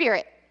in the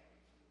Spirit.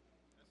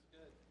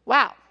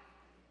 Wow.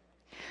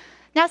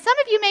 Now, some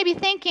of you may be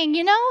thinking,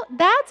 you know,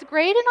 that's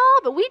great and all,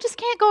 but we just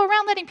can't go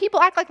around letting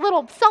people act like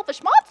little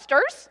selfish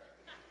monsters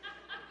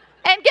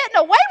and getting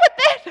away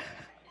with it.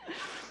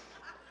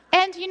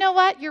 And you know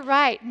what? You're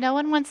right. No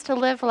one wants to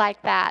live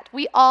like that.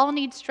 We all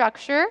need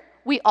structure.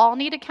 We all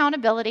need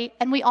accountability.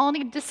 And we all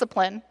need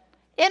discipline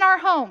in our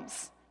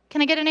homes.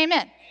 Can I get an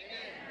amen?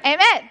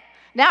 Amen.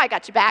 Now I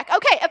got you back.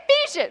 Okay,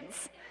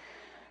 Ephesians.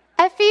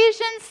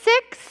 Ephesians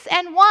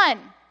 6:1.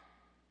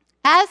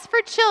 As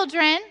for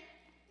children,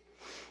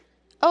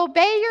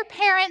 obey your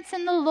parents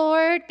in the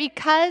Lord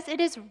because it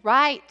is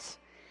right.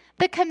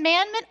 The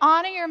commandment,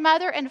 honor your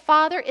mother and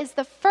father, is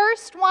the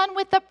first one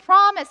with a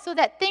promise so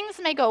that things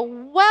may go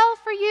well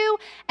for you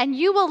and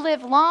you will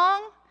live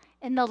long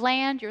in the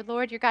land your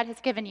Lord, your God,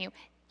 has given you.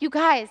 You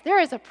guys,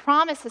 there is a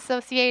promise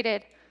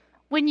associated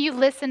when you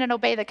listen and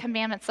obey the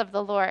commandments of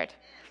the Lord.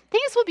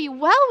 Things will be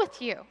well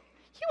with you.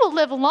 You will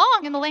live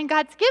long in the land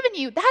God's given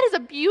you. That is a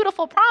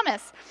beautiful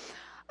promise.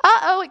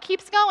 It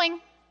keeps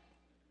going.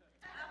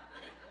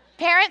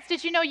 Parents,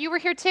 did you know you were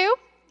here too?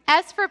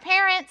 As for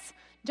parents,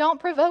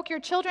 don't provoke your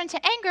children to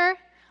anger,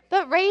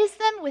 but raise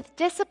them with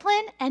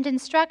discipline and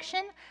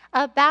instruction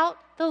about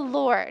the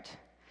Lord.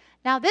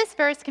 Now, this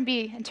verse can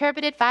be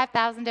interpreted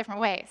 5,000 different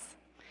ways.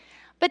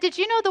 But did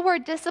you know the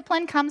word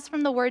discipline comes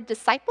from the word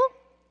disciple?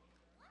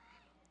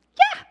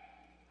 Yeah,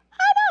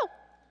 I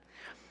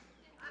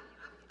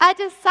know. A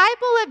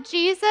disciple of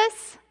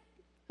Jesus,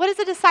 what does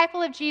a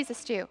disciple of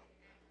Jesus do?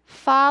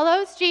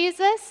 Follows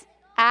Jesus,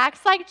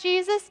 acts like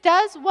Jesus,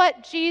 does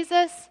what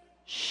Jesus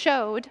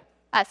showed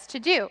us to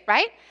do,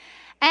 right?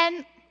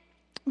 And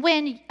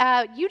when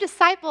you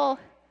disciple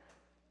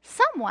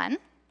someone,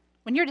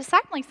 when you're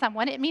discipling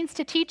someone, it means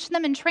to teach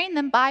them and train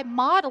them by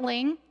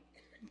modeling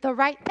the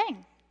right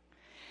thing.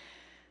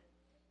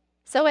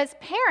 So as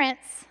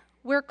parents,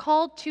 we're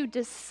called to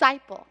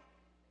disciple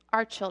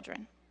our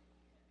children.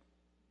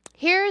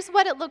 Here's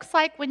what it looks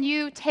like when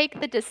you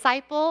take the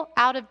disciple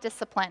out of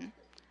discipline.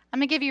 I'm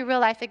going to give you a real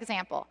life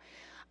example.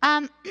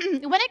 When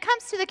it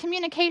comes to the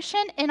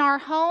communication in our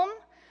home,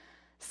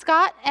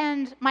 Scott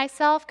and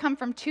myself come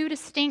from two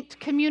distinct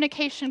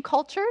communication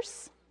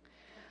cultures.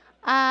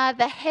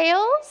 The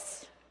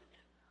Hales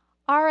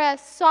are a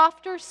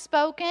softer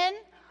spoken,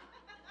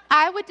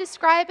 I would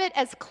describe it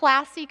as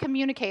classy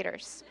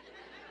communicators.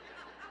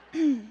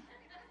 The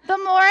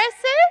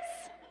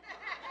Morrises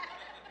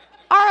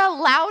are a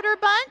louder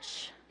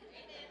bunch.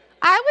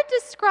 I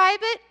would describe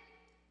it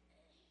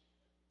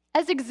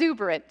as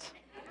exuberant.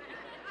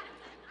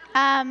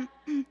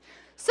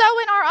 So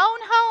in our own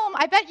home,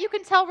 I bet you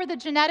can tell where the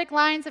genetic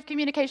lines of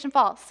communication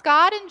fall.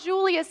 Scott and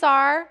Julius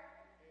they're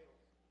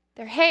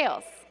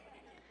Hales.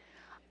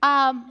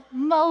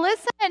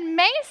 Melissa and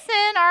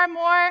Mason are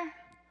more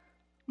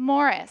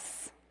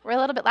Morris. We're a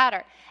little bit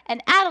louder.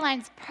 And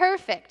Adeline's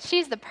perfect.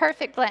 She's the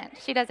perfect blend.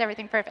 She does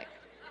everything perfect.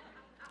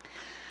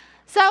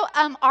 So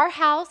our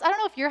house, I don't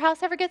know if your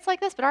house ever gets like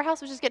this, but our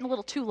house was just getting a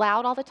little too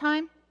loud all the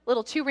time, a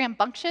little too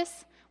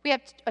rambunctious. We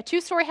have a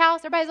 2-story house.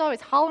 Everybody's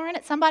always hollering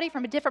at somebody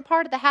from a different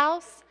part of the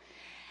house.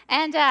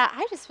 And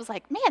I just was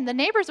like, man, the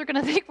neighbors are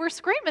going to think we're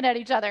screaming at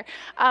each other.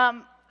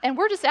 And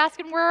we're just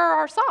asking where are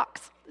our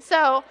socks.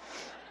 So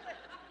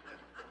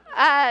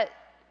I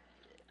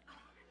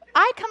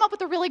come up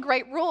with a really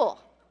great rule.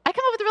 And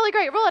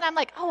I'm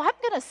like, oh, I'm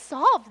going to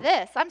solve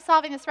this. I'm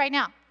solving this right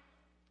now.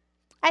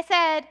 I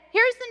said,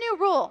 here's the new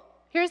rule.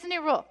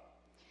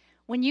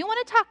 When you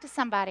want to talk to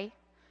somebody,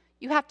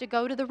 you have to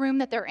go to the room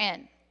that they're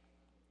in.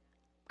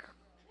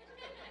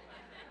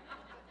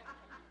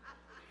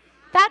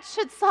 That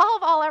should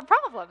solve all our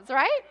problems,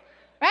 right?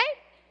 Right?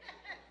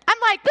 I'm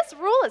like, this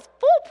rule is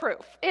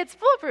foolproof. It's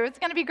foolproof. It's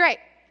going to be great.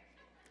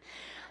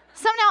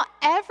 So now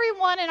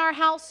everyone in our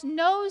house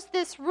knows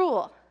this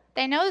rule.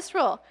 They know this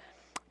rule.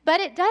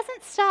 But it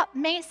doesn't stop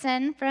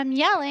Mason from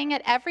yelling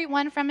at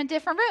everyone from a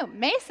different room.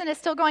 Mason is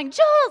still going,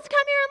 Jules,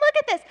 come here and look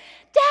at this.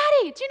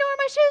 Daddy, do you know where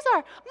my shoes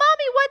are?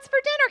 Mommy, what's for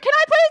dinner? Can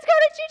I please go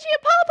to Chi-Chi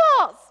and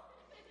Paw-Paws?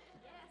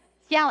 Yes.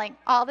 Yelling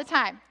all the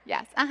time.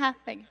 Yes,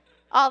 thank you.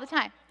 All the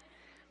time.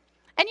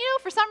 And you know,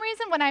 for some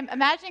reason, when I'm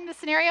imagining the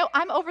scenario,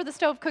 I'm over the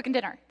stove cooking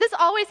dinner. This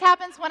always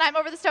happens when I'm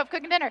over the stove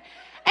cooking dinner.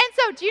 And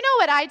so, do you know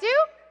what I do?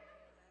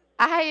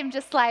 I am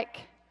just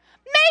like,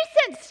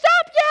 Mason,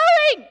 stop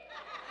yelling!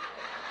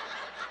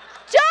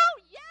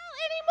 Don't yell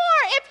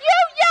anymore! If you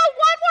yell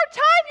one more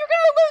time, you're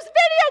going to lose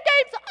video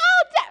games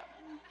all day!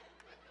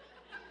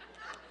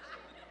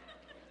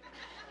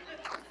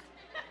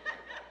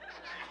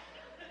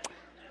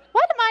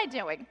 What am I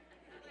doing?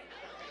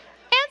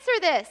 Answer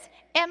this.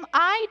 Am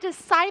I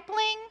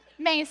discipling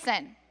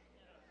Mason?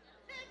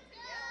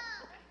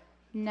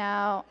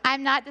 No,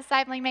 I'm not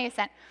discipling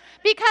Mason.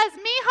 Because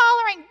me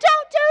hollering,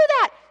 don't do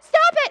that,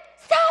 stop it,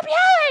 stop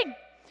yelling.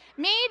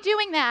 Me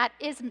doing that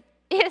is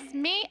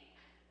me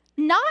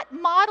not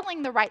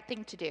modeling the right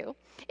thing to do.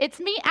 It's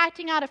me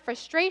acting out of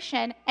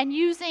frustration and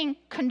using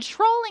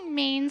controlling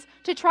means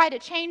to try to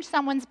change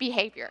someone's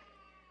behavior.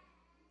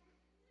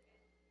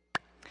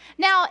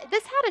 Now,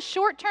 this had a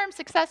short-term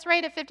success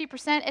rate of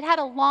 50%. It had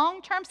a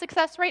long-term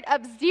success rate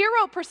of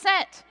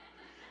 0%.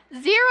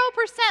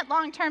 0%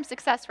 long-term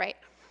success rate.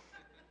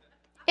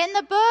 In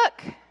the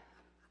book,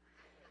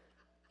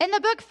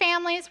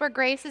 Families Where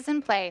Grace is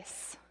in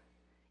Place,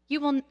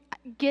 you will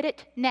get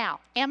it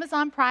now.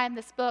 Amazon Prime,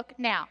 this book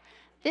now.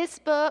 This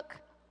book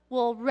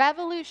will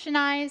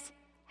revolutionize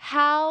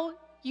how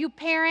you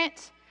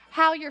parent,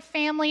 how your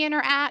family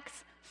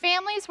interacts.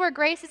 Families Where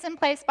Grace is in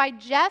Place by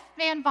Jeff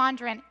Van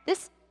Vonderen.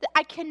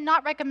 I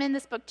cannot recommend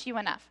this book to you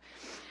enough.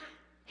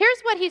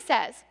 Here's what he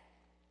says.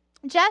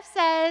 Jeff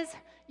says,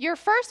 your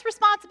first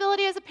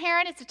responsibility as a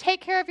parent is to take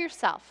care of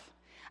yourself.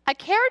 A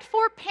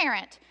cared-for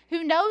parent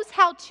who knows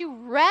how to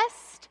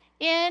rest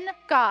in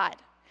God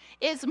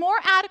is more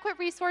adequate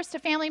resource to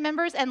family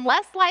members and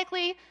less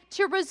likely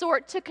to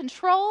resort to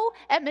control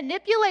and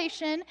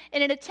manipulation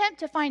in an attempt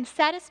to find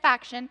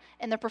satisfaction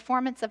in the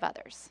performance of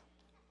others.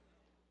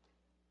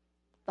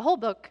 The whole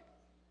book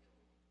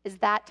is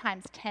that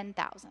times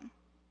 10,000.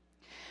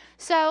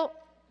 So,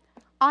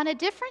 on a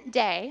different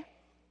day,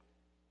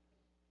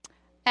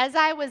 as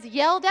I was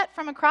yelled at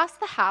from across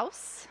the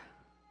house,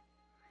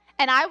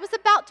 and I was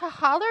about to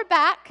holler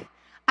back,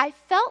 I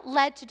felt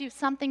led to do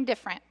something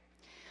different.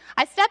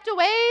 I stepped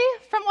away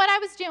from what I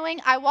was doing.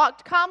 I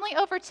walked calmly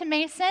over to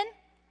Mason,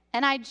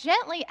 and I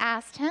gently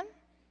asked him,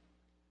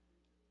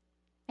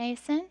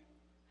 Mason,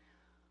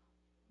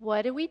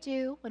 what do we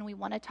do when we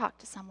want to talk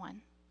to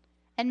someone?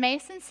 And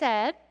Mason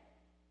said,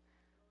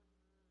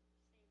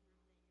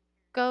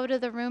 go to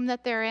the room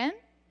that they're in.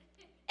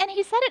 And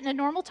he said it in a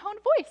normal toned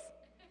voice.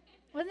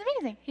 It was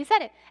amazing. He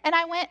said it. And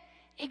I went,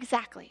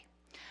 exactly.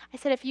 I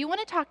said, if you want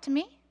to talk to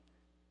me,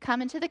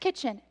 come into the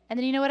kitchen. And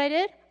then you know what I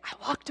did? I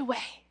walked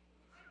away.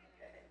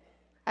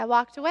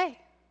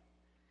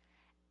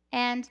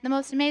 And the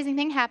most amazing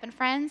thing happened,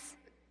 friends.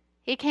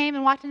 He came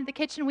and walked into the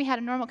kitchen. We had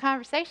a normal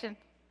conversation.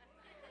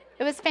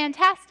 It was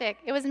fantastic.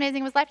 It was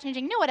amazing. It was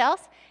life-changing. You know what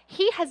else?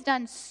 He has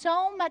done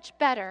so much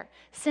better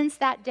since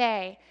that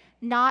day,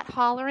 not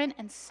hollering,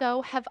 and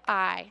so have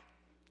I.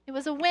 It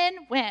was a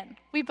win-win.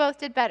 We both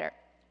did better.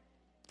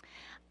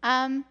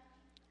 Honoring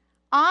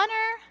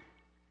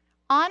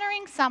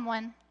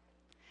someone,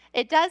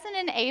 it doesn't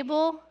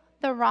enable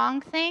the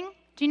wrong thing.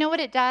 Do you know what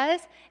it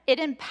does? It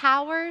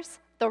empowers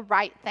the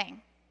right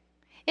thing.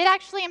 It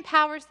actually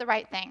empowers the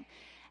right thing.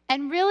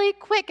 And really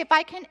quick,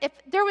 if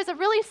there was a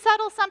really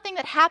subtle something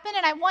that happened,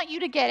 and I want you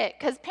to get it,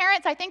 because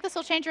parents, I think this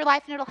will change your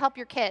life and it'll help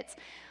your kids.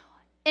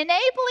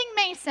 Enabling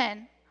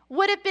Mason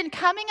would have been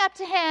coming up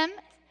to him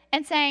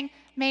and saying,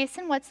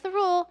 Mason, what's the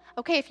rule?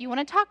 Okay, if you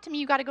want to talk to me,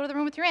 you got to go to the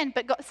room with you're in.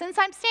 But since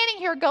I'm standing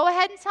here, go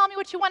ahead and tell me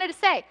what you wanted to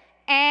say.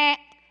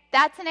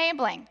 That's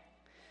enabling.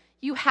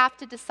 You have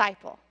to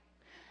disciple.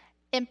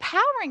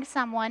 Empowering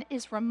someone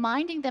is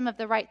reminding them of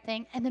the right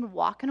thing and then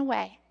walking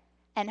away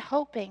and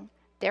hoping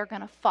they're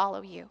going to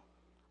follow you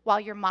while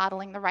you're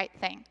modeling the right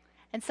thing.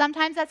 And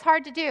sometimes that's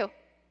hard to do.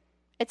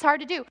 It's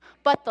hard to do.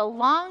 But the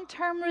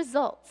long-term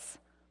results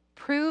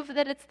prove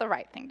that it's the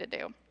right thing to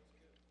do.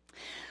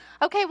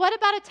 Okay, what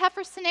about a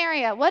tougher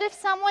scenario? What if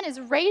someone is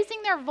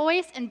raising their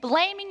voice and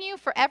blaming you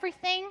for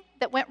everything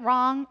that went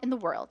wrong in the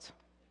world?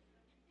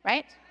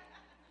 Right?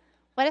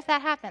 What if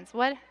that happens?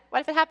 What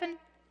if it happened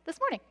this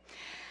morning?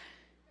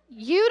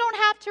 You don't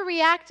have to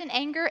react in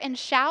anger and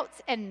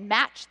shouts and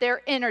match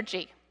their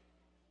energy,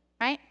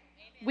 right?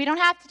 We don't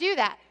have to do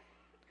that.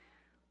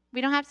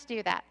 We don't have to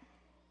do that.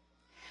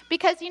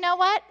 Because you know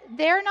what?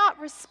 They're not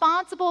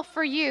responsible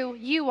for you.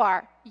 You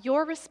are.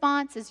 Your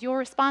response is your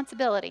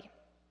responsibility.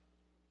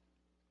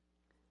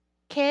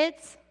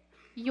 Kids,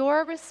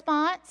 your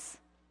response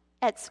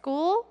at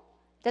school,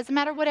 doesn't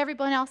matter what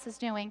everyone else is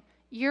doing,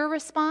 your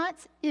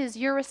response is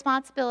your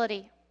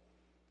responsibility.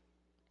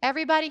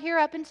 Everybody here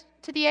up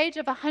to the age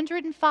of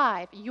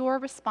 105, your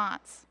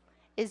response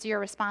is your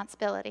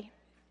responsibility.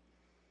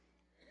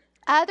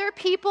 Other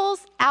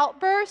people's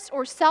outbursts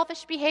or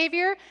selfish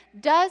behavior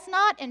does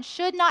not and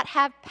should not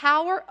have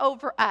power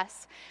over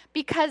us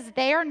because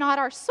they are not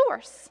our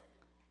source.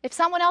 If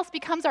someone else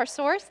becomes our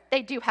source,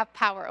 they do have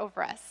power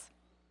over us.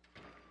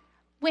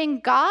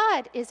 When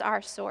God is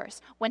our source,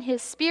 when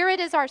His Spirit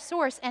is our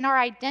source, and our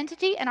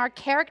identity and our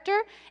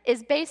character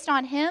is based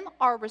on Him,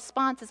 our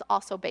response is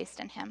also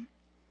based in Him.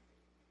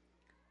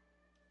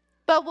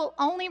 But we'll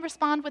only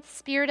respond with the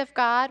Spirit of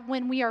God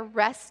when we are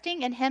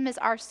resting in Him as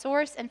our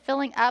source and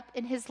filling up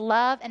in His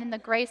love and in the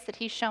grace that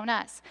He's shown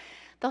us.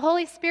 The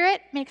Holy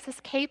Spirit makes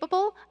us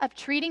capable of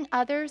treating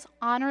others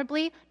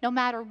honorably no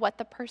matter what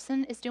the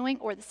person is doing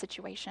or the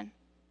situation.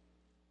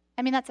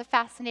 I mean, that's a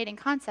fascinating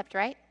concept,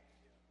 right?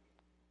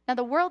 Now,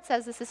 the world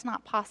says this is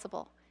not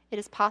possible. It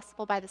is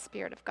possible by the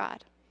Spirit of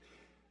God.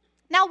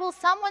 Now, will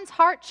someone's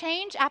heart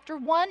change after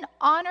one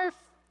honor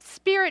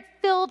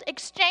Spirit-filled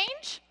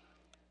exchange?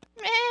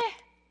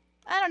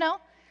 I don't know.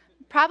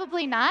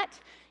 Probably not.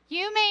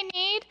 You may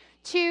need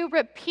to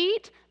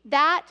repeat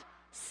that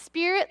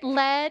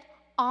Spirit-led,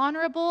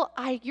 honorable,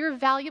 you're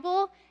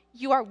valuable,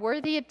 you are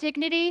worthy of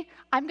dignity,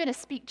 I'm going to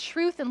speak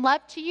truth and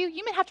love to you.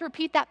 You may have to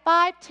repeat that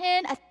 5,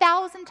 10,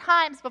 1,000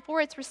 times before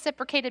it's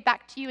reciprocated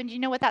back to you. And do you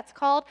know what that's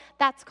called?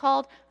 That's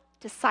called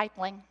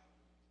discipling.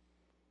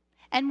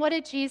 And what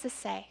did Jesus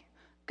say?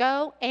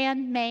 Go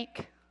and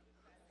make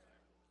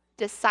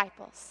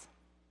disciples.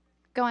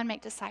 Go and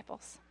make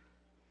disciples.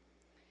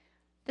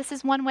 This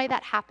is one way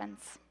that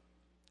happens.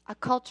 A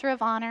culture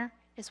of honor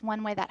is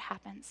one way that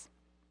happens.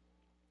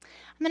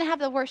 I'm going to have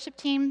the worship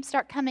team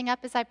start coming up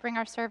as I bring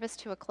our service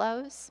to a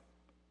close.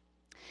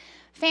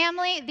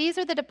 Family, these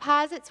are the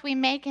deposits we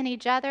make in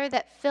each other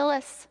that fill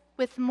us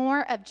with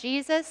more of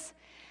Jesus.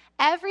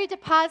 Every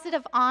deposit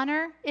of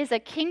honor is a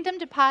kingdom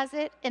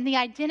deposit in the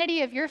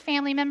identity of your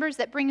family members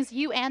that brings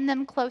you and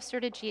them closer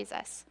to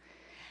Jesus.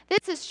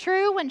 This is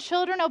true when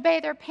children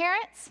obey their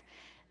parents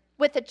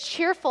with a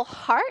cheerful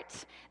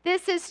heart.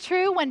 This is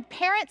true when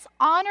parents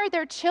honor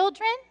their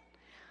children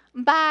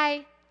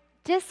by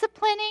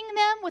disciplining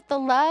them with the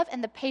love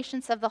and the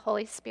patience of the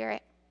Holy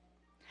Spirit.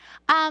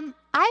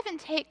 Ivan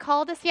Tate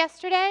called us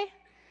yesterday,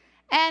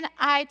 and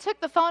I took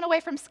the phone away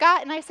from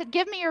Scott, and I said,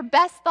 give me your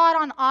best thought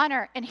on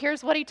honor. And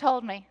here's what he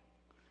told me.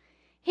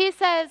 He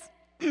says,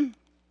 the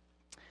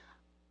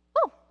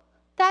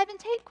Ivan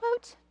Tate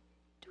quote,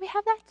 do we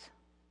have that?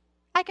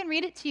 I can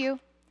read it to you.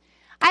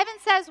 Ivan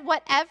says,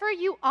 whatever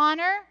you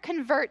honor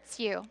converts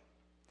you.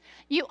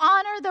 You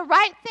honor the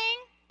right thing,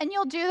 and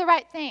you'll do the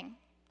right thing.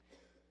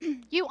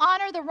 You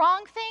honor the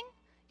wrong thing,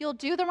 you'll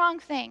do the wrong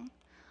thing.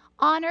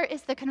 Honor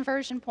is the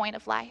conversion point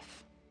of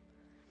life.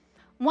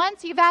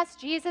 Once you've asked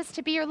Jesus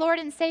to be your Lord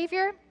and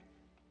Savior,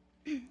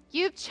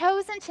 you've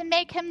chosen to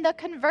make Him the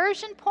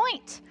conversion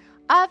point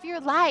of your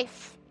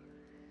life.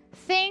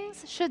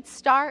 Things should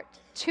start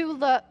to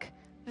look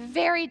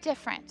very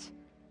different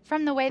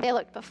from the way they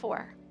looked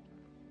before.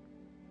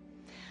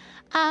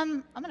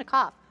 I'm going to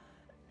cough.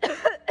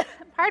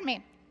 Pardon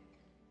me.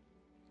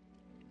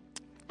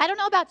 I don't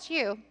know about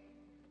you,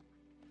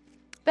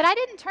 but I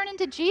didn't turn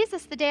into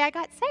Jesus the day I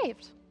got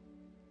saved.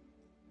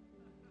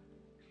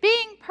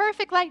 Being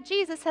perfect like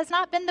Jesus has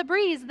not been the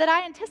breeze that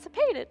I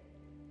anticipated,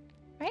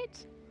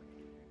 right?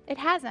 It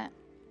hasn't.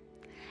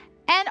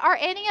 And are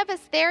any of us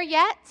there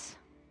yet?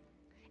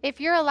 If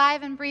you're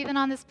alive and breathing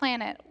on this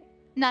planet,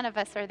 none of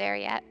us are there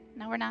yet.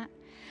 No, we're not.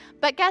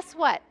 But guess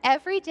what?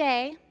 Every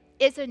day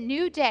is a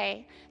new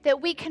day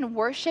that we can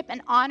worship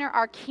and honor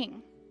our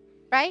King,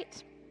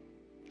 right?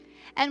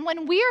 And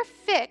when we are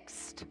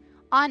fixed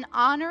on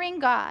honoring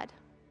God,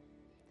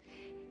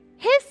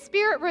 His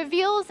Spirit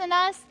reveals in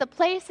us the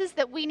places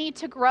that we need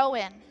to grow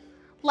in,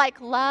 like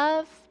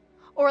love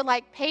or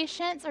like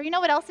patience, or you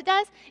know what else it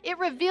does? It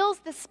reveals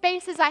the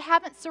spaces I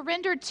haven't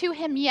surrendered to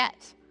Him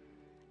yet.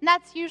 And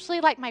that's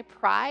usually like my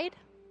pride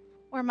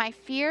or my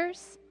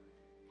fears.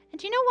 And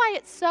do you know why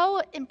it's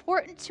so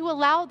important to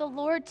allow the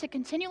Lord to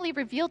continually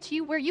reveal to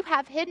you where you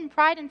have hidden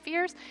pride and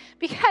fears?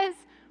 Because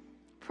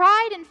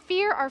pride and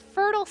fear are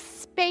fertile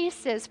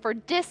spaces for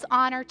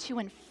dishonor to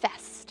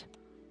infest.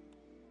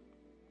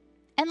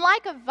 And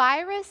like a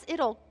virus,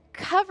 it'll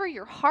cover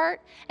your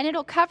heart and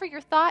it'll cover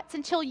your thoughts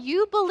until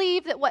you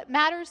believe that what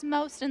matters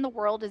most in the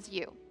world is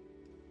you.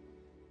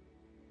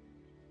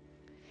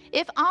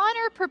 If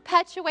honor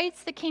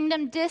perpetuates the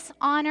kingdom,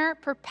 dishonor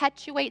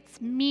perpetuates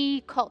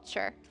me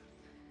culture.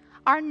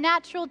 Our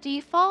natural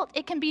default,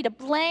 it can be to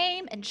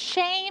blame and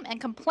shame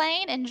and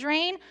complain and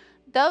drain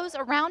those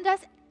around us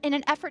in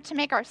an effort to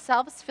make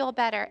ourselves feel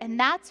better. And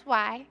that's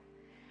why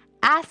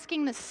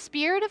asking the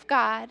Spirit of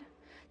God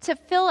to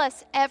fill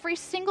us every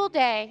single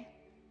day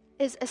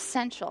is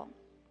essential.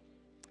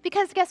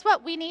 Because guess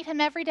what? We need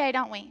him every day,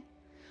 don't we?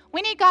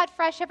 We need God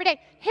fresh every day.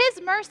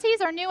 His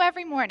mercies are new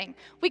every morning.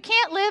 We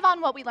can't live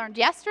on what we learned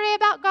yesterday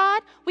about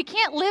God. We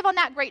can't live on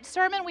that great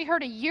sermon we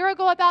heard a year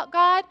ago about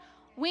God.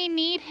 We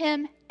need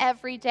him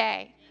every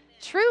day.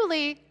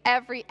 Truly,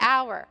 every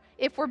hour.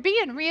 If we're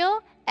being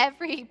real,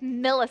 every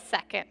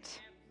millisecond.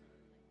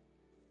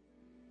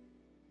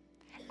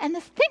 And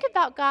the thing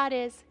about God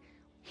is,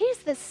 he's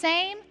the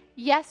same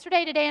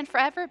yesterday, today, and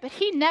forever, but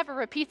he never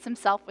repeats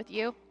himself with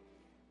you.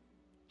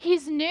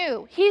 He's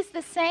new. He's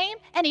the same,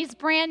 and he's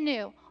brand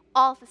new,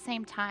 all at the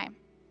same time.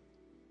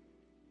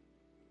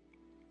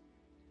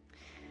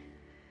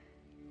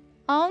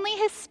 Only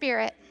his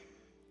Spirit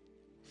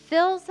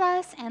fills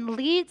us and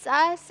leads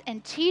us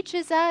and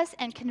teaches us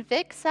and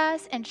convicts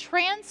us and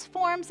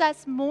transforms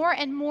us more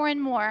and more and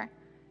more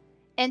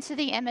into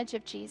the image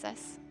of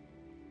Jesus.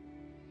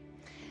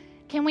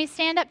 Can we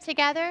stand up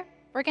together?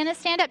 We're going to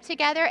stand up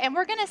together and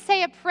we're going to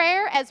say a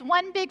prayer as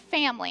one big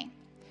family.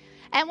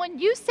 And when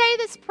you say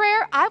this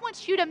prayer, I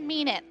want you to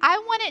mean it. I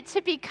want it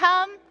to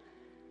become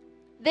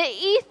the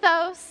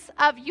ethos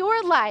of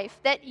your life,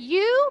 that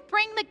you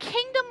bring the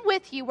kingdom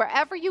with you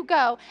wherever you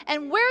go.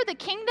 And where the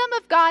kingdom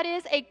of God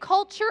is, a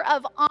culture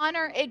of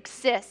honor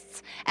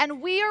exists.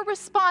 And we are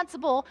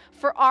responsible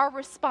for our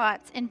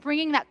response in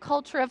bringing that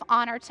culture of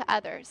honor to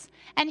others.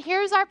 And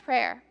here's our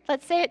prayer.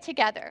 Let's say it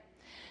together.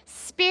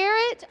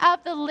 Spirit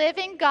of the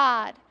living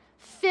God,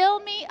 fill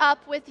me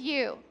up with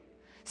you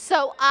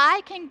so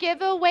I can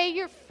give away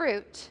your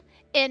fruit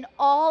in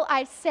all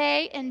I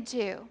say and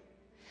do.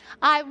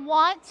 I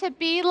want to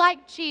be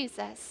like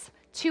Jesus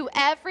to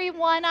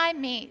everyone I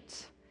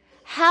meet.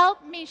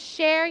 Help me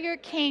share your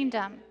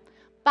kingdom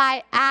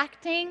by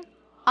acting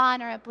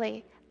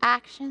honorably.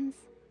 Actions,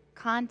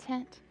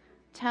 content,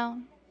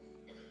 tone.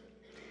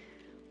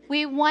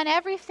 We want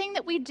everything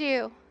that we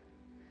do,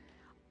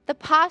 the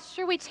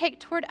posture we take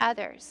toward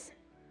others,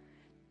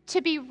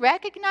 to be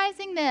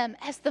recognizing them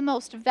as the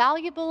most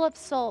valuable of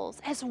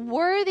souls, as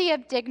worthy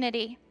of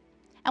dignity.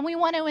 And we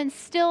want to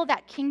instill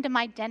that kingdom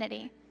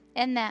identity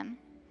in them.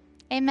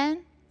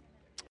 Amen.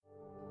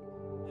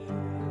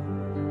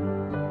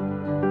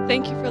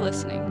 Thank you for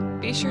listening.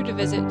 Be sure to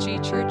visit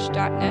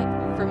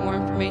gchurch.net for more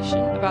information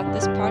about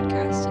this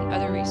podcast and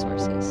other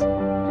resources.